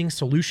streaming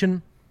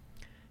solution.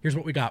 Here's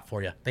what we got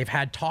for you. They've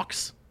had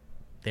talks.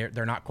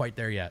 They're not quite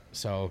there yet.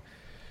 So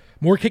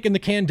more kicking the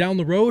can down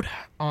the road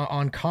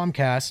on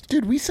Comcast.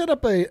 Dude, we set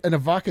up an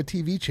Avaca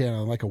TV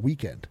channel in like a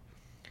weekend.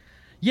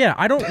 Yeah,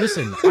 I don't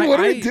listen. What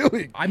are we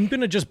doing? I'm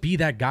going to just be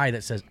that guy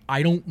that says,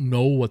 I don't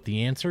know what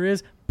the answer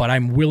is, but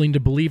I'm willing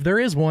to believe there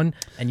is one,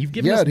 and you've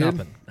given us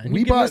nothing. And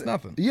you've given us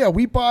nothing. Yeah,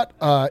 we bought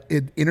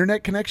an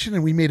internet connection,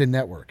 and we made a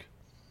network.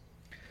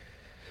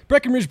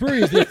 Breckenridge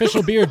Brewery is the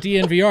official beer of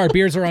DNVR.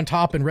 Beers are on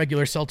top and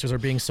regular seltzers are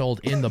being sold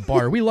in the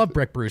bar. We love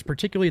Breck Brews,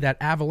 particularly that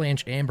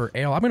Avalanche Amber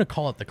Ale. I'm going to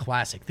call it the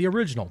classic, the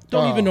original.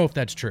 Don't even know if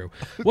that's true.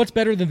 What's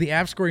better than the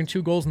Avs scoring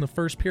 2 goals in the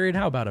first period?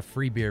 How about a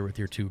free beer with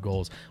your 2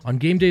 goals? On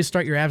game days,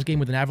 start your Avs game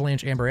with an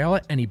Avalanche Amber Ale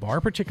at any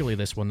bar, particularly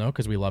this one, though,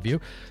 because we love you.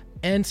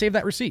 And save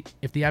that receipt.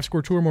 If the Avs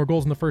score 2 or more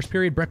goals in the first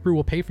period, Breck Brew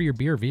will pay for your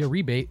beer via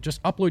rebate.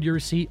 Just upload your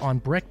receipt on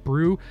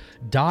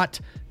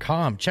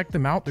breckbrew.com. Check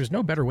them out. There's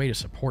no better way to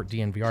support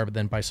DNVR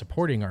than by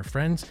supporting our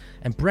friends.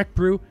 And Breck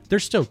Brew, they're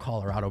still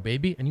Colorado,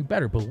 baby, and you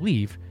better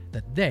believe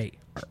that they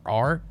are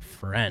our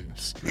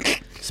friends.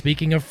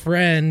 Speaking of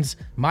friends,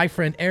 my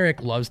friend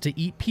Eric loves to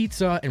eat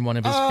pizza, and one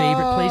of his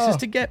favorite places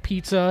to get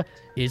pizza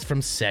is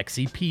from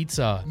Sexy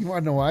Pizza. You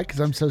want to know why? Because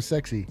I'm so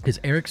sexy. Because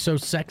Eric's so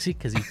sexy,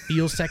 because he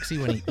feels sexy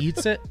when he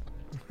eats it.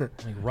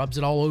 He rubs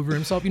it all over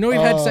himself. We've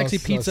had sexy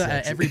pizza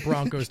at every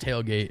Broncos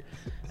tailgate,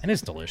 and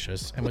it's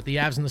delicious. And with the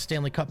Avs in the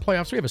Stanley Cup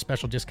playoffs, we have a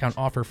special discount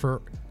offer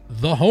for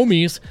the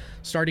homies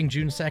starting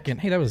June 2nd.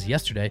 Hey, that was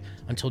yesterday,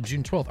 until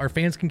June 12th. Our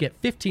fans can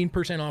get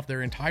 15% off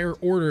their entire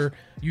order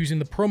using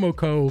the promo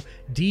code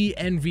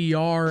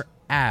DNVRAVS.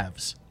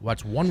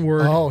 That's one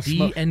word,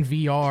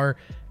 DNVRAVS.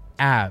 DNVR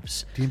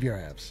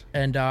Avs.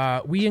 And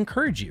we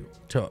encourage you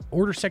to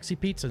order Sexy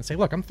Pizza and say,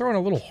 look, I'm throwing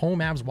a little home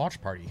Avs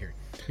watch party here.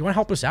 You want to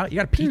help us out? You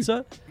got a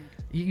pizza?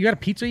 You got a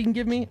pizza you can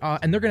give me?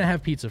 And they're going to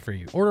have pizza for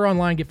you. Order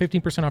online, get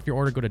 15% off your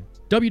order. Go to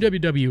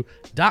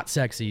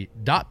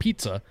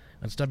www.sexy.pizza.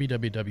 That's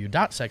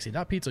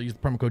www.sexy.pizza. Use the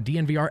promo code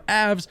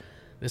DNVRAVS.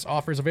 This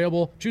offer is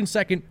available June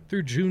 2nd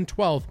through June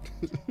 12th.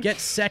 Get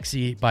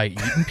sexy by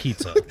eating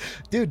pizza.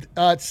 Dude,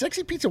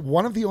 Sexy Pizza,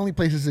 one of the only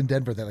places in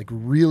Denver that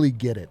really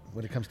get it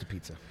when it comes to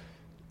pizza.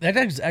 That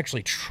is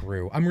actually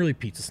true. I'm really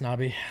pizza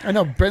snobby. I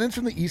know. Brendan's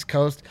from the East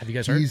Coast. Have you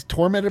guys heard? He's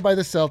tormented by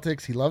the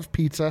Celtics. He loves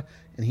pizza,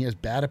 and he has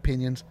bad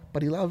opinions,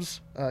 but he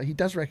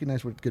does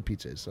recognize what good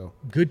pizza is. So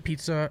good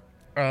pizza.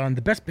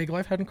 The best bagel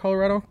I've had in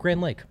Colorado, Grand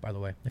Lake, by the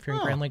way. If you're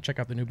in Grand Lake, check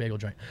out the new bagel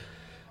joint.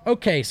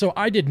 Okay, so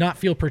I did not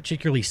feel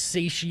particularly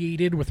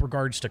satiated with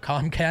regards to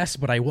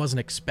Comcast, but I wasn't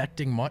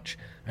expecting much.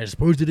 I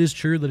suppose it is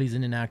true that he's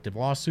in an active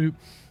lawsuit.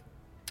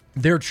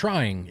 They're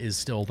trying is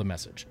still the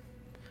message.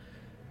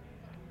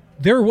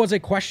 There was a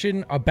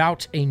question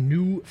about a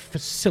new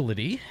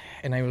facility,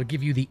 and I will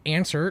give you the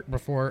answer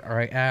before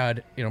I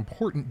add an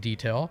important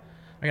detail.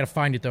 I got to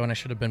find it, though, and I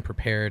should have been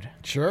prepared.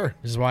 Sure.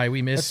 This is why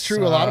we miss... That's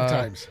true a lot of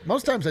times.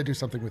 Most times I do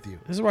something with you.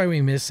 This is why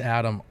we miss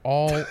Adam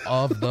all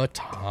of the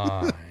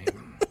time.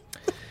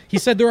 He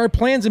said there are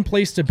plans in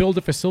place to build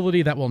a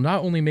facility that will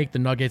not only make the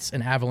Nuggets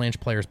and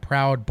Avalanche players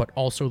proud, but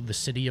also the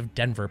city of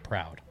Denver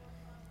proud.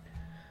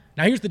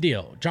 Now, here's the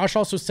deal. Josh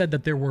also said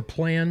that there were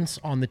plans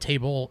on the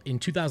table in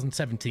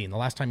 2017, the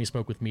last time he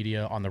spoke with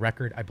media on the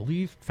record, I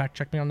believe. Fact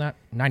check me on that.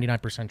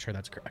 99% sure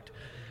that's correct.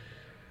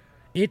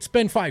 It's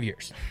been 5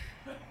 years.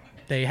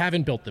 They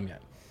haven't built them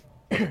yet.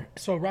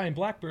 So Ryan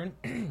Blackburn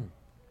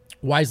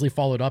wisely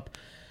followed up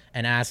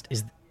and asked,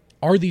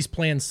 are these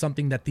plans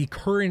something that the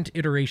current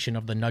iteration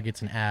of the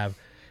Nuggets and Av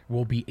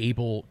will be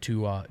able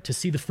to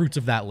see the fruits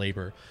of that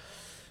labor?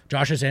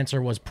 Josh's answer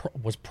was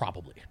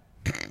probably.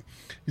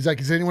 He's like,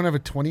 does anyone have a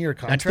 20-year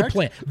contract? That's the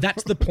plan.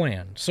 That's the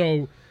plan.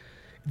 So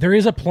there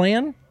is a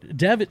plan,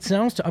 Dev, it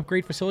sounds, to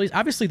upgrade facilities.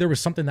 Obviously, there was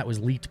something that was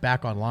leaked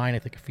back online, I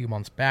think a few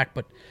months back,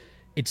 but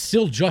it's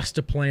still just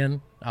a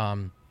plan.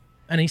 And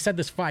he said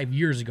this 5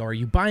 years ago. Are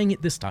you buying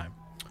it this time?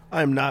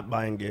 I'm not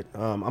buying it.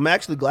 I'm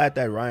actually glad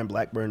that Ryan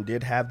Blackburn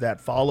did have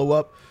that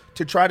follow-up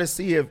to try to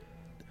see if,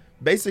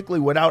 basically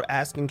without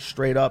asking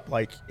straight up,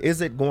 like,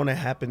 is it going to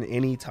happen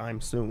anytime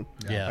soon?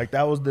 Yeah. Like,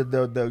 that was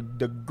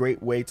the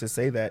great way to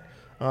say that.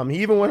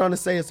 He even went on to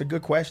say it's a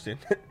good question.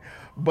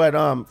 But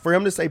for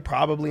him to say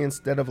probably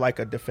instead of like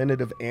a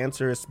definitive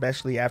answer,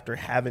 especially after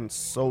having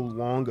so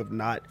long of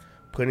not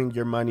putting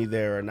your money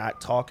there or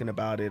not talking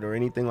about it or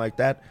anything like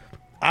that,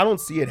 I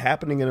don't see it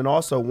happening. And then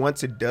also,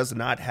 once it does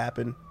not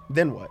happen,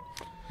 then what?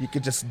 You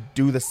could just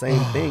do the same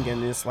thing,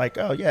 and it's like,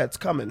 oh, yeah, it's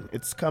coming.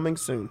 It's coming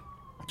soon.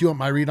 Do you want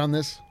my read on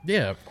this?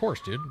 Yeah, of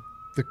course, dude.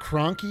 The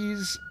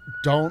Kroenkes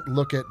don't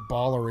look at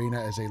Ball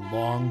Arena as a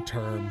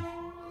long-term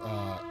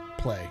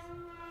play.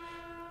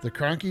 The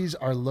Kroenkes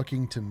are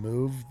looking to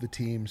move the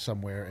team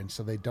somewhere, and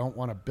so they don't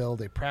want to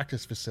build a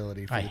practice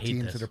facility for the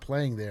teams that are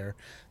playing there.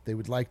 They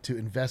would like to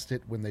invest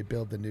it when they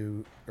build the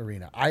new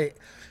arena.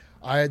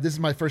 This is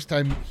my first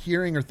time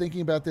hearing or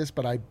thinking about this,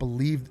 but I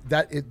believe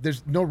that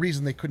there's no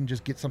reason they couldn't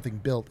just get something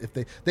built. If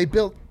they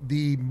built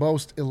the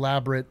most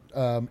elaborate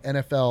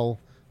NFL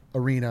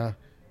arena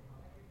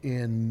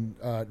in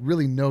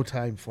really no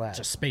time flat.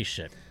 It's a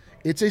spaceship.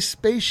 It's a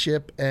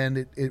spaceship,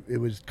 and it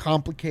was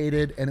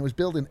complicated, and it was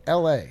built in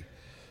L.A.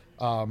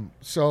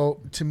 So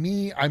to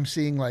me, I'm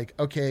seeing like,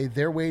 okay,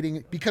 they're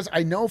waiting because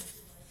I know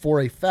for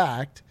a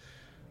fact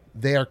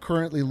they are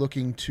currently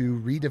looking to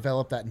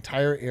redevelop that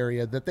entire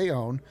area that they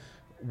own,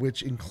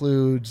 which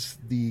includes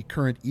the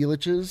current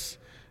Elitches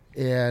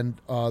and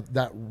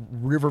that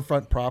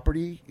riverfront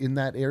property in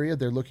that area.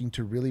 They're looking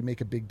to really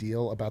make a big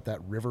deal about that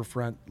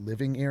riverfront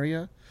living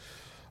area.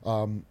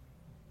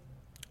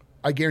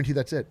 I guarantee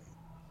that's it.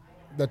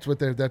 That's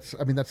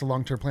a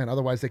long-term plan.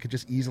 Otherwise, they could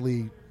just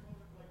easily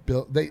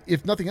build.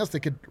 If nothing else, they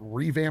could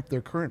revamp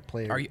their current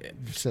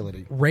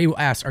facility. Ray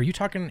asks, "Are you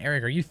talking,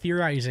 Eric? Are you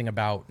theorizing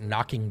about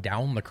knocking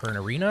down the current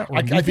arena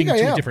or moving I think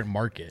to a different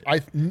market?"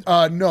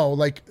 No,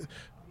 like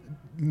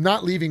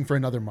not leaving for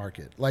another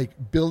market.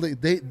 Like building.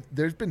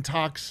 There's been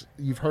talks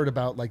you've heard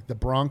about, like the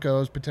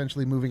Broncos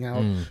potentially moving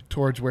out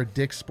towards where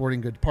Dick's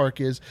Sporting Goods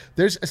Park is.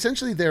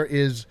 There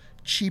is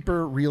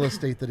cheaper real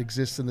estate that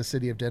exists in the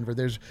city of Denver.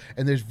 There's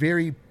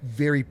very,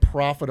 very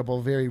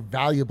profitable, very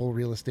valuable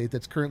real estate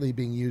that's currently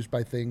being used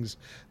by things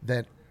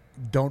that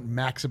don't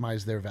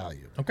maximize their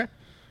value. Okay.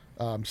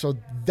 So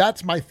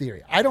that's my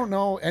theory. I don't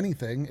know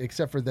anything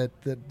except for that.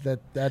 That's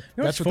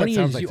what that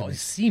sounds like. You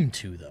seem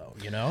to, though.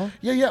 You know.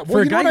 Yeah. Well,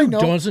 for a guy who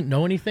know? doesn't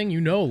know anything,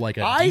 like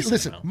a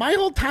decent amount. My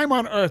whole time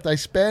on Earth, I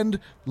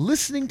spend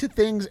listening to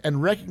things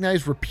and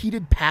recognize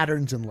repeated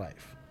patterns in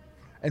life.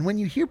 And when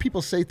you hear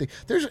people say things,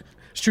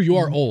 it's true. You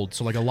are old,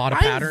 so like a lot of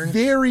patterns. I'm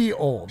very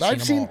old.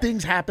 I've seen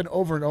things happen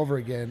over and over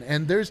again.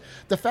 And there's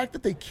the fact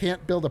that they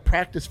can't build a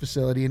practice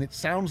facility, and it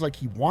sounds like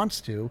he wants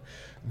to.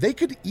 They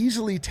could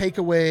easily take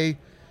away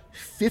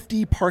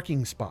 50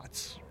 parking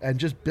spots and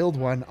just build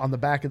one on the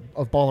back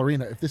of Ball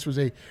Arena if this was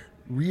a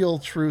real,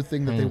 true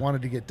thing that they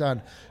wanted to get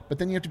done. But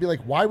then you have to be like,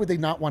 why would they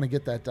not want to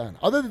get that done?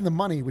 Other than the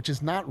money, which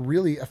is not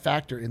really a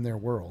factor in their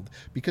world,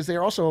 because they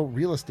are also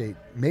real estate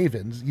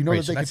mavens. You know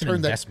that they could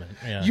turn that.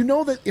 Yeah. You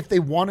know that if they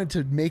wanted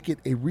to make it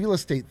a real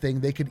estate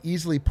thing, they could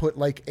easily put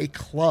like a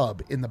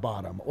club in the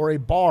bottom or a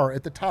bar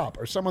at the top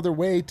or some other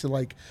way to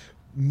like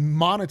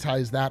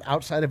monetize that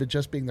outside of it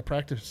just being the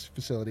practice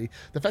facility.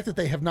 The fact that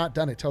they have not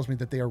done it tells me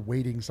that they are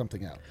waiting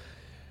something out.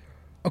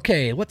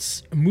 Okay,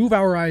 let's move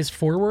our eyes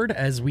forward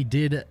as we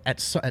did at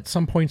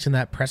some points in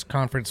that press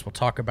conference. We'll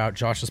talk about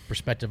Josh's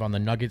perspective on the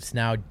Nuggets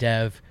now,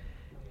 Dev,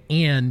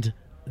 and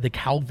the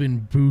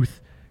Calvin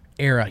Booth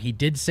era. He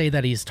did say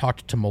that he's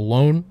talked to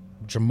Malone,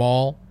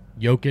 Jamal,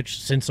 Jokic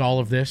since all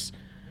of this.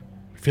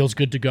 Feels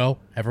good to go.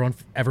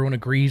 Everyone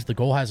agrees. The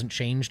goal hasn't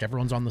changed.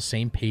 Everyone's on the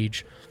same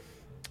page.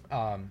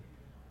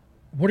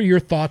 What are your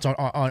thoughts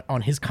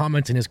on his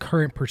comments and his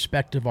current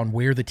perspective on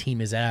where the team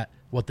is at,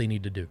 what they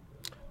need to do?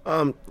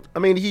 I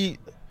mean, he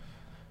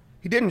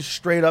didn't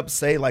straight up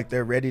say like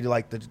they're ready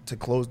to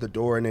close the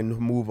door and then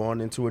move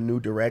on into a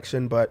new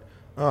direction. But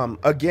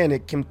again,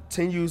 it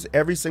continues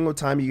every single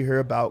time you hear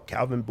about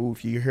Calvin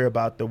Booth, you hear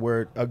about the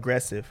word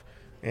aggressive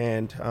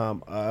and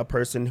a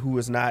person who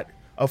is not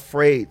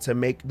afraid to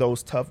make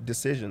those tough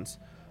decisions.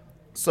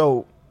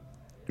 So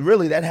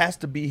really, that has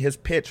to be his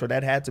pitch, or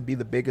that had to be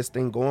the biggest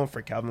thing going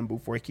for Calvin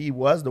Booth, where he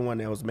was the one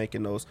that was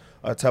making those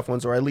tough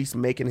ones, or at least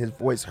making his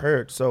voice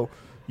heard. So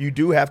you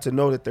do have to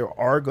know that there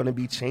are going to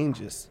be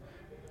changes,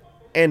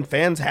 and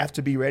fans have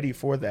to be ready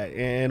for that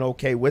and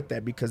okay with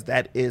that, because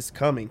that is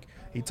coming.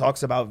 He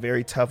talks about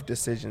very tough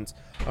decisions.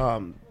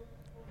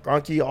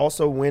 Kroenke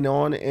also went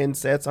on and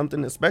said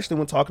something, especially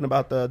when talking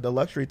about the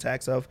luxury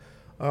tax of,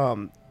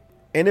 and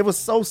it was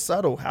so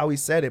subtle how he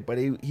said it, but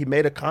he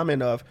made a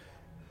comment of,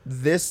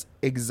 this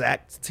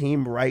exact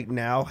team right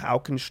now, how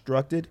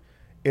constructed,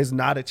 is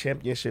not a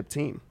championship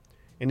team.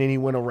 And then he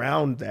went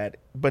around that.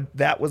 But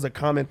that was a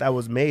comment that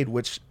was made,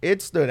 which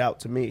it stood out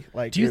to me.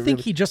 Like, do you think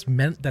he just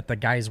meant that the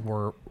guys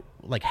were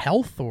like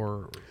health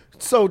or?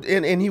 So,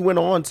 and he went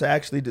on to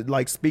actually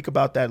like speak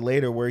about that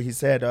later, where he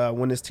said,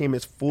 when this team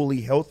is fully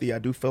healthy, I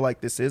do feel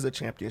like this is a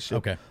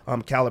championship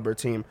caliber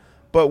team.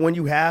 But when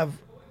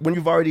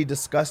you've already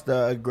discussed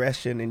the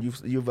aggression and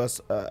you've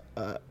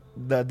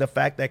the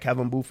fact that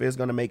Calvin Booth is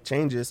going to make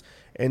changes,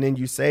 and then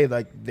you say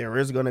like there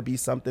is going to be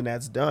something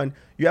that's done,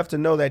 you have to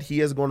know that he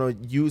is going to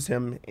use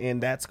him,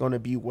 and that's going to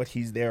be what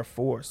he's there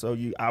for. So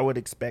I would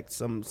expect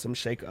some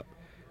shakeup.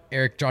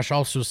 Eric, Josh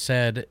also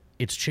said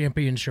it's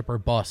championship or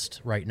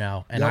bust right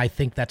now, and I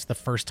think that's the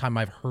first time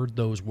I've heard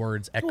those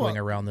words echoing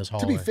around this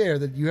hallway. To be fair,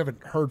 that you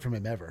haven't heard from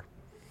him ever.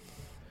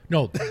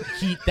 No,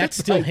 that's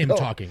still him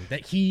talking.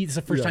 That it's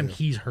the first time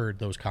he's heard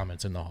those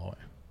comments in the hallway.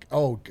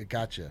 Oh,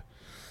 gotcha.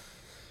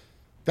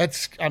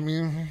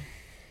 We've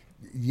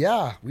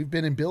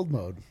been in build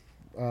mode,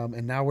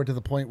 and now we're to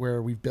the point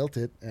where we've built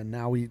it, and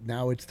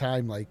now it's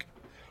time. Like,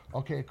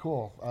 okay,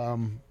 cool.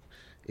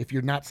 If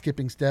you're not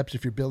skipping steps,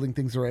 if you're building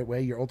things the right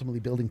way, you're ultimately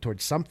building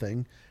towards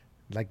something.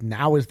 Like,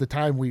 now is the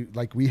time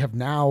we have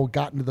now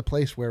gotten to the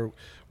place where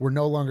we're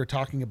no longer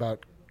talking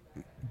about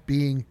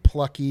being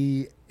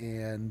plucky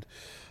and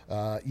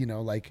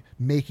like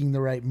making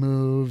the right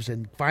moves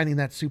and finding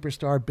that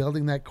superstar,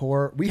 building that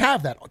core. We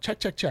have that.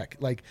 Check.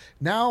 Like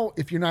now,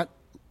 if you're not,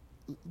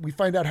 we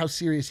find out how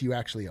serious you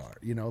actually are.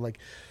 Like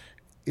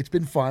it's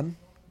been fun.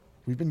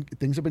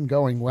 Things have been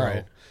going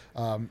well.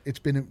 Right. It's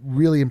been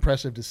really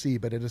impressive to see.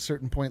 But at a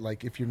certain point,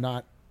 like if you're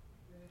not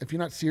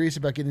serious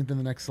about getting to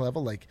the next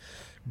level, like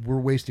we're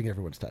wasting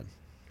everyone's time.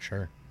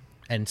 Sure.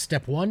 And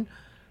step one,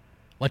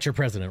 let your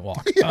president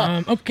walk.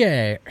 Yeah.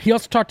 Okay. He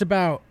also talked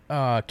about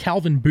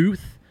Calvin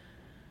Booth,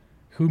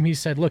 whom he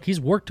said, look, he's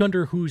worked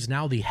under who's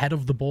now the head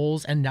of the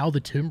Bulls and now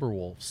the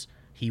Timberwolves.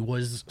 He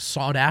was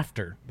sought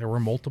after. There were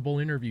multiple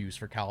interviews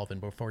for Calvin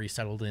before he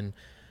settled in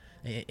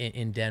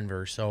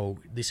Denver. So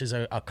this is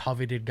a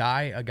coveted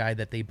guy, a guy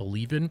that they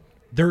believe in.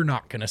 They're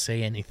not going to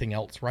say anything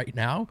else right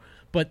now,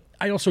 but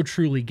I also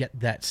truly get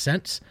that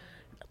sense.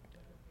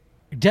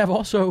 Dev,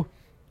 also,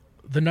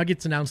 the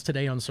Nuggets announced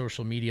today on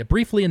social media,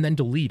 briefly and then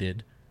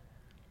deleted,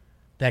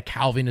 that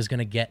Calvin is going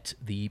to get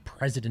the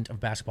president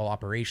of basketball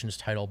operations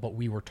title, but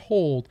we were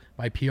told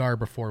by PR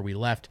before we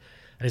left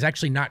that is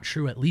actually not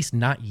true, at least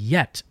not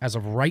yet. As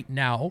of right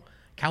now,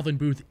 Calvin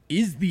Booth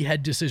is the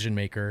head decision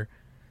maker,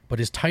 but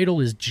his title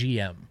is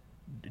GM.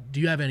 Do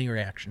you have any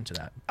reaction to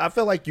that? I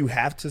feel like you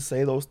have to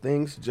say those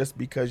things just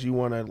because you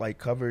want to like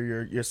cover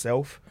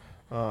yourself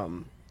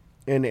in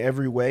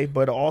every way,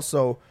 but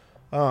also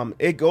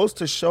it goes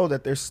to show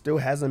that there still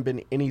hasn't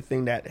been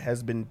anything that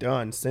has been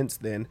done since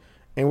then.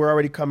 And we're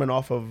already coming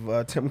off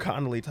of Tim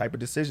Connolly type of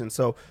decision.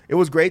 So it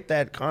was great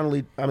that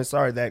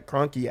that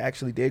Kroenke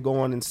actually did go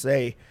on and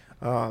say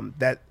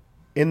that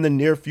in the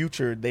near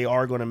future, they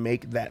are going to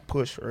make that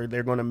push, or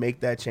they're going to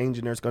make that change,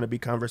 and there's going to be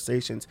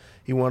conversations.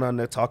 He went on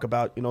to talk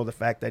about, the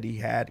fact that he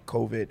had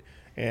COVID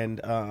and,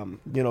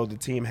 the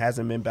team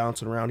hasn't been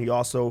bouncing around. He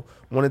also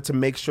wanted to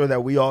make sure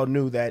that we all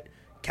knew that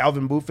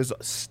Calvin Booth is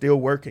still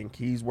working.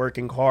 He's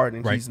working hard,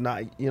 and he's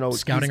not,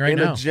 scouting he's right in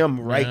now. a gym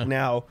right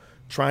now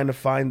trying to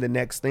find the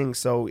next thing.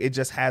 So it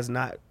just has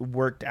not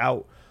worked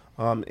out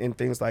and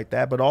things like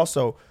that. But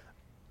also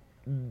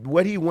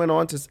what he went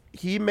on to,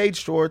 he made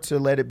sure to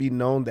let it be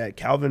known that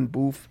Calvin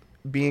Booth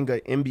being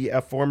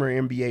a former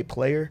NBA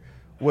player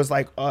was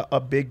like a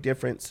big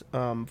difference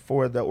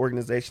for the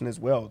organization as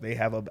well. They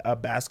have a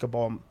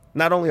basketball,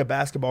 not only a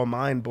basketball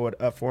mind, but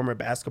a former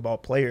basketball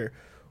player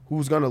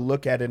who's going to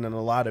look at it in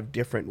a lot of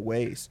different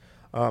ways.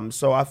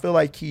 So I feel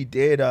like he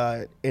did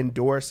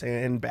endorse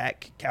and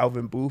back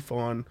Calvin Booth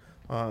on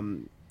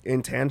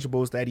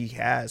intangibles that he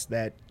has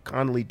that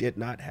Connolly did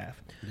not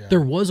have. Yeah.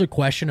 There was a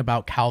question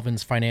about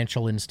Calvin's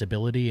financial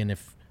instability and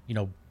if,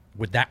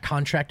 would that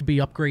contract be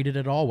upgraded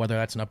at all, whether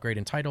that's an upgrade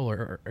in title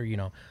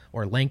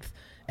or length.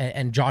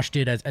 And Josh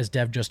did, as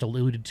Dev just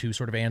alluded to,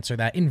 sort of answer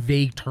that in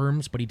vague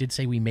terms, but he did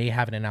say we may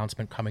have an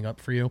announcement coming up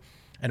for you.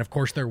 And, of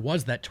course, there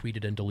was that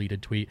tweeted and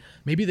deleted tweet.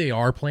 Maybe they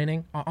are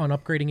planning on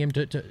upgrading him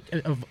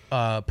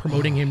to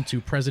promoting him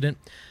to president.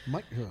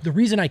 The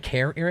reason I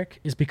care, Eric,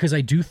 is because I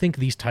do think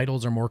these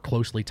titles are more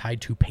closely tied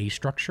to pay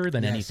structure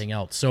than anything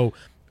else. So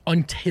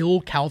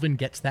until Calvin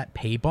gets that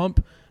pay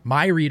bump,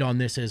 my read on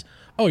this is,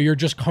 you're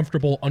just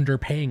comfortable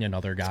underpaying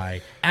another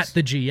guy at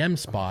the GM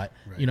spot,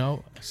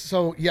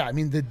 So, yeah, I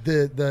mean,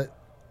 the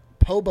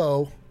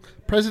POBO,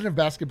 President of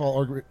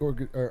Basketball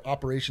or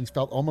Operations,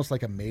 felt almost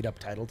like a made-up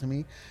title to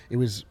me. It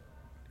was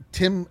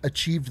Tim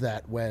achieved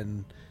that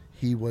when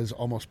he was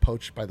almost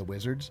poached by the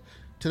Wizards.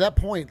 To that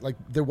point, like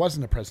there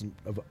wasn't a president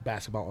of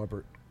basketball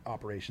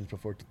operations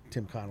before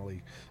Tim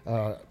Connolly.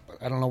 I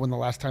don't know when the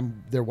last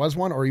time there was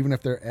one, or even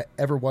if there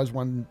ever was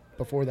one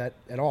before that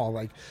at all.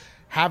 Like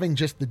having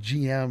just the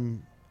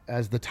GM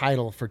as the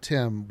title for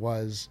Tim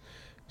was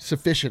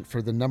sufficient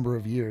for the number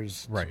of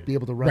years to be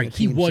able to run a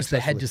team. He was the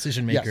head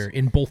decision maker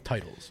in both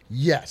titles.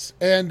 Yes.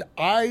 And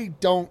I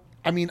don't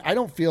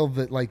feel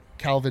that like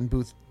Calvin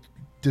Booth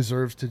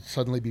deserves to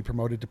suddenly be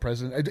promoted to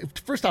president.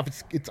 First off,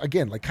 it's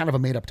again like kind of a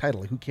made up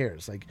title. Like, who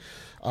cares? Like,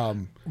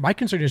 my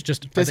concern is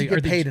just does he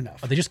get paid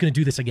enough? Are they just going to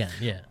do this again?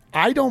 Yeah.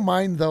 I don't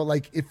mind though.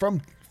 Like if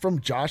from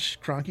Josh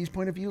Kroenke's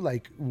point of view,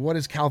 like what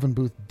has Calvin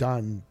Booth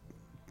done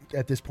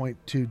at this point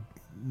to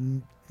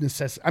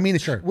necessity? I mean,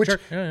 sure.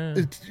 Yeah.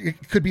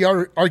 It could be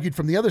argued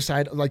from the other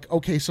side. Like,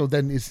 okay, so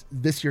then is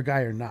this your guy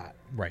or not?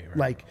 Right.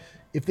 Like,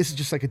 if this is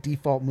just like a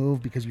default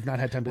move because you've not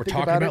had time to think about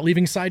it. We're talking about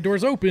leaving side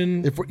doors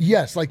open.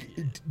 Yes, like,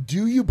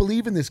 do you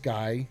believe in this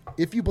guy?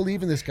 If you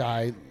believe in this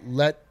guy,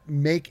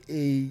 make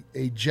a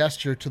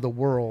gesture to the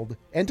world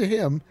and to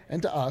him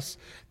and to us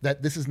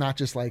that this is not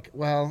just like,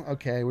 well,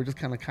 okay, we're just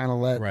kind of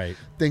let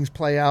things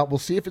play out. We'll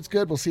see if it's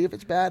good. We'll see if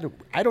it's bad.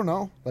 I don't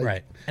know.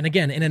 Right. And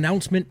again, an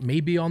announcement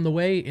may be on the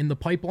way in the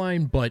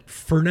pipeline, but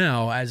for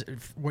now,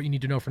 what you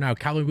need to know for now,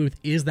 Calvin Booth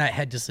is that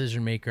head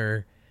decision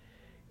maker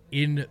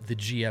in the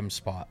GM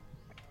spot.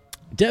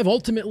 Dev,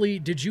 ultimately,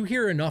 did you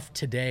hear enough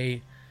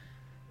today?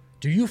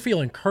 Do you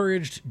feel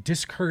encouraged,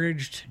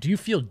 discouraged? Do you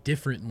feel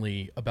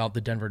differently about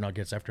the Denver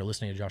Nuggets after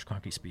listening to Josh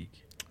Kroenke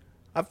speak?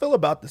 I feel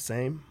about the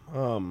same.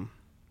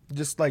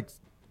 Just like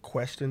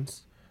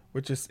questions.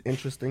 which is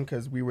interesting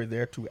because we were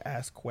there to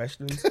ask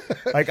questions.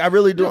 Like I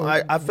really do.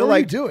 I feel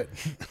like do it.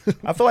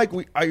 I feel like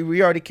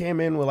we already came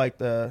in with like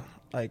the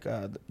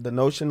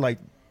notion like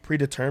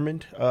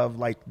predetermined of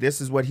like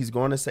this is what he's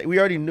going to say. We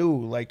already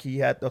knew like he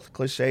had the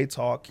cliche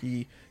talk.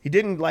 He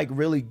didn't like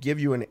really give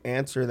you an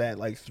answer that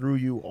like threw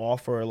you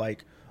off or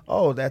like,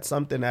 oh, that's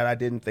something that I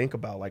didn't think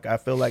about. Like I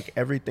feel like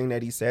everything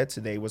that he said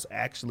today was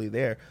actually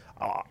there.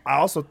 I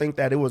also think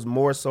that it was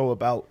more so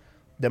about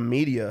the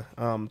media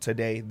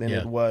today than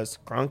it was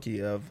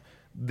Kroenke, of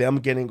them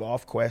getting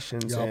off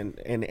questions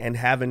and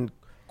having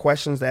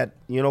questions that,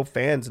 you know,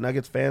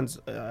 Nuggets fans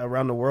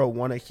around the world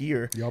want to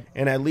hear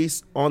and at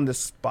least on the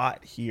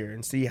spot hear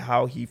and see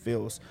how he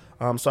feels.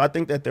 So I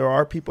think that there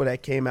are people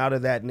that came out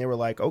of that and they were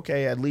like,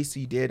 okay, at least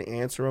he did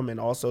answer them. And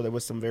also there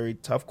was some very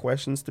tough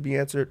questions to be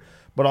answered.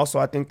 But also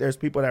I think there's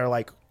people that are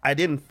like, I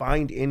didn't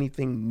find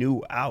anything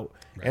new out.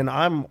 Right. And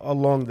I'm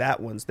along that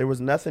ones. There was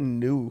nothing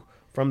new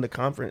from the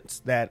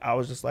conference that I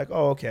was just like,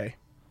 oh, okay.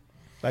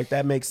 Like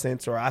that makes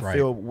sense, or I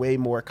feel way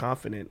more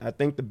confident. I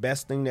think the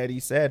best thing that he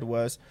said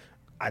was,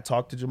 I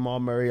talked to Jamal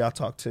Murray, I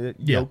talked to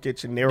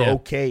Jokic, and they're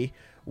okay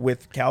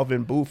with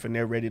Calvin Booth, and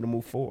they're ready to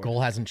move forward.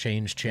 Goal hasn't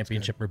changed,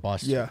 championship or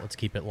bust. Yeah. Let's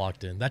keep it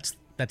locked in. That's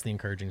the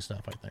encouraging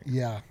stuff, I think.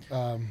 Yeah.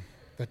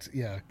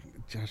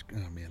 Josh,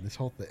 oh man, this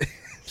whole thing.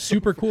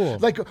 Super cool.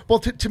 Like, well,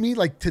 to me,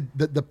 like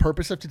the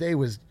purpose of today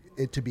was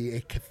it to be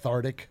a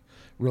cathartic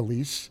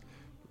release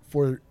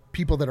for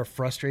people that are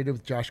frustrated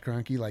with Josh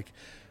Kroenke. Like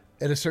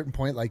at a certain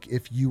point, like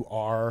if you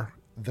are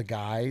the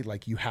guy,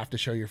 like you have to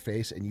show your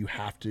face and you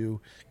have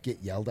to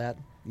get yelled at,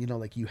 you know,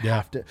 like you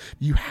have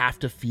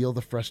to feel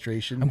the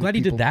frustration. I'm glad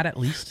he did that at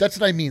least. That's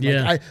what I mean.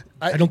 Yeah. Like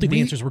I don't think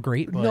the answers were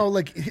great, but no,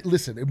 like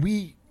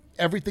listen,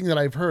 everything that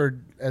I've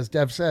heard, as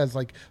Dev says,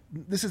 like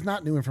this is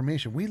not new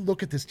information. We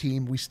look at this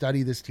team, we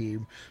study this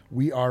team,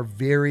 we are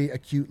very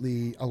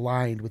acutely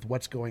aligned with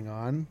what's going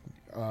on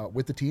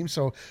with the team.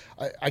 So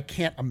I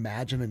can't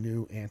imagine a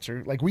new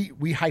answer. Like we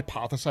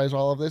hypothesize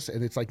all of this,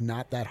 and it's like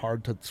not that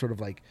hard to sort of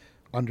like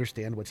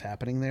understand what's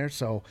happening there.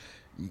 So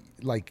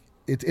like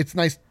it's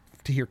nice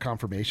to hear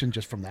confirmation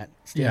just from that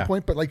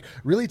standpoint. But like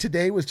really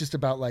today was just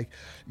about like,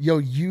 yo,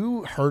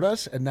 you hurt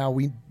us and now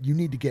you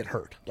need to get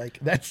hurt. Like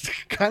that's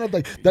kind of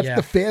like, that's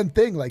the fan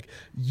thing. Like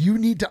you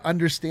need to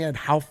understand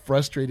how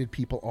frustrated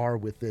people are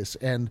with this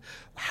and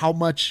how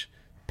much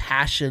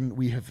passion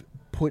we have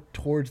put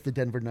towards the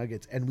Denver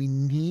Nuggets. And we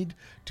need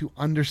to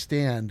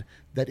understand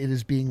that it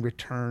is being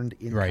returned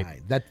in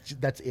kind.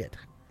 That's it.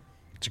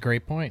 It's a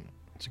great point.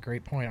 It's a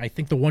great point. I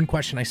think the one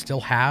question I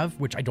still have,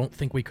 which I don't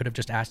think we could have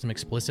just asked him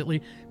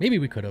explicitly, maybe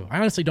we could have. I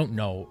honestly don't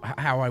know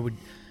how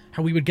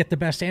we would get the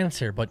best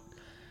answer, but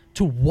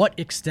to what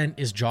extent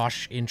is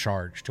Josh in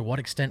charge? To what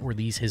extent were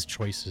these his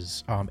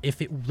choices? If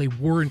they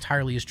were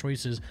entirely his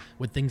choices,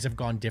 would things have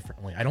gone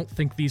differently? I don't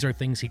think these are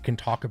things he can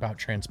talk about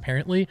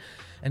transparently,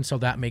 and so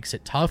that makes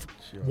it tough.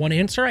 Sure. One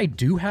answer I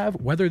do have,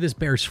 whether this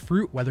bears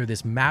fruit, whether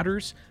this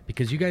matters,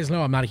 because you guys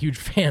know I'm not a huge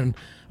fan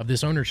of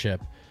this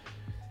ownership,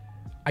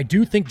 I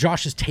do think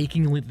Josh is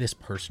taking this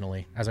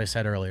personally, as I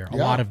said earlier, a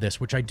lot of this,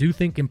 which I do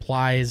think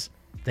implies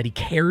that he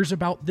cares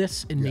about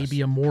this in maybe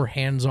a more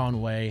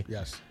hands-on way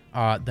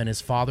than his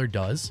father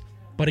does.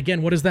 But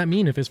again, what does that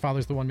mean if his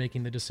father's the one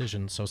making the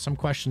decision? So some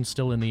questions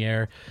still in the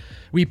air.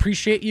 We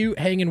appreciate you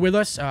hanging with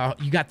us.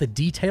 You got the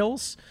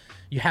details.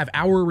 You have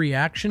our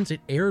reactions.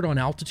 It aired on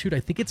Altitude. I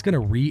think it's going to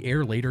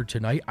re-air later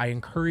tonight. I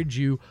encourage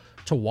you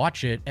to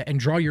watch it and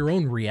draw your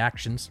own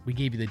reactions. We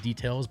gave you the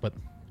details, but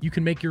you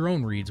can make your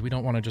own reads. We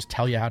don't want to just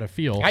tell you how to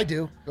feel. I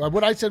do.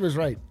 What I said was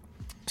right.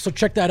 So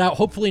check that out.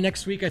 Hopefully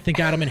next week, I think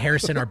Adam and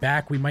Harrison are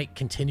back. We might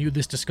continue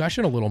this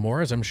discussion a little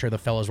more, as I'm sure the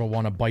fellas will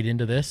want to bite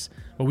into this.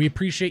 But we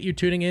appreciate you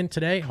tuning in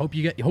today. Hope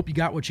you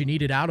got what you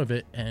needed out of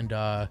it, and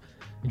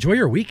enjoy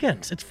your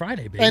weekends. It's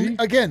Friday, baby. And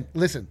again,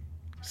 listen,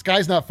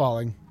 sky's not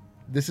falling.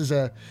 This is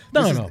not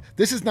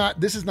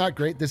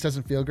great. This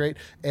doesn't feel great.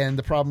 And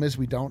the problem is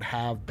we don't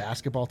have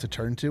basketball to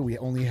turn to. We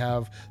only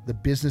have the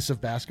business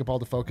of basketball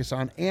to focus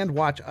on and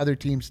watch other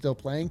teams still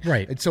playing.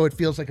 Right. And so it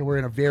feels like we're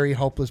in a very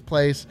hopeless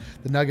place.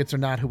 The Nuggets are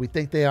not who we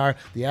think they are.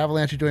 The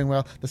Avalanche are doing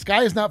well. The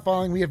sky is not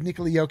falling. We have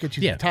Nikola Jokic.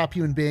 He's the top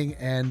human being.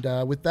 And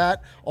with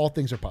that, all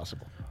things are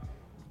possible.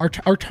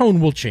 Our tone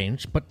will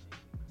change, but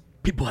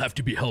people have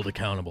to be held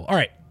accountable. All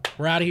right.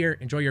 We're out of here.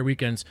 Enjoy your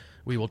weekends.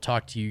 We will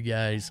talk to you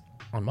guys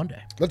on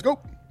Monday. Let's go.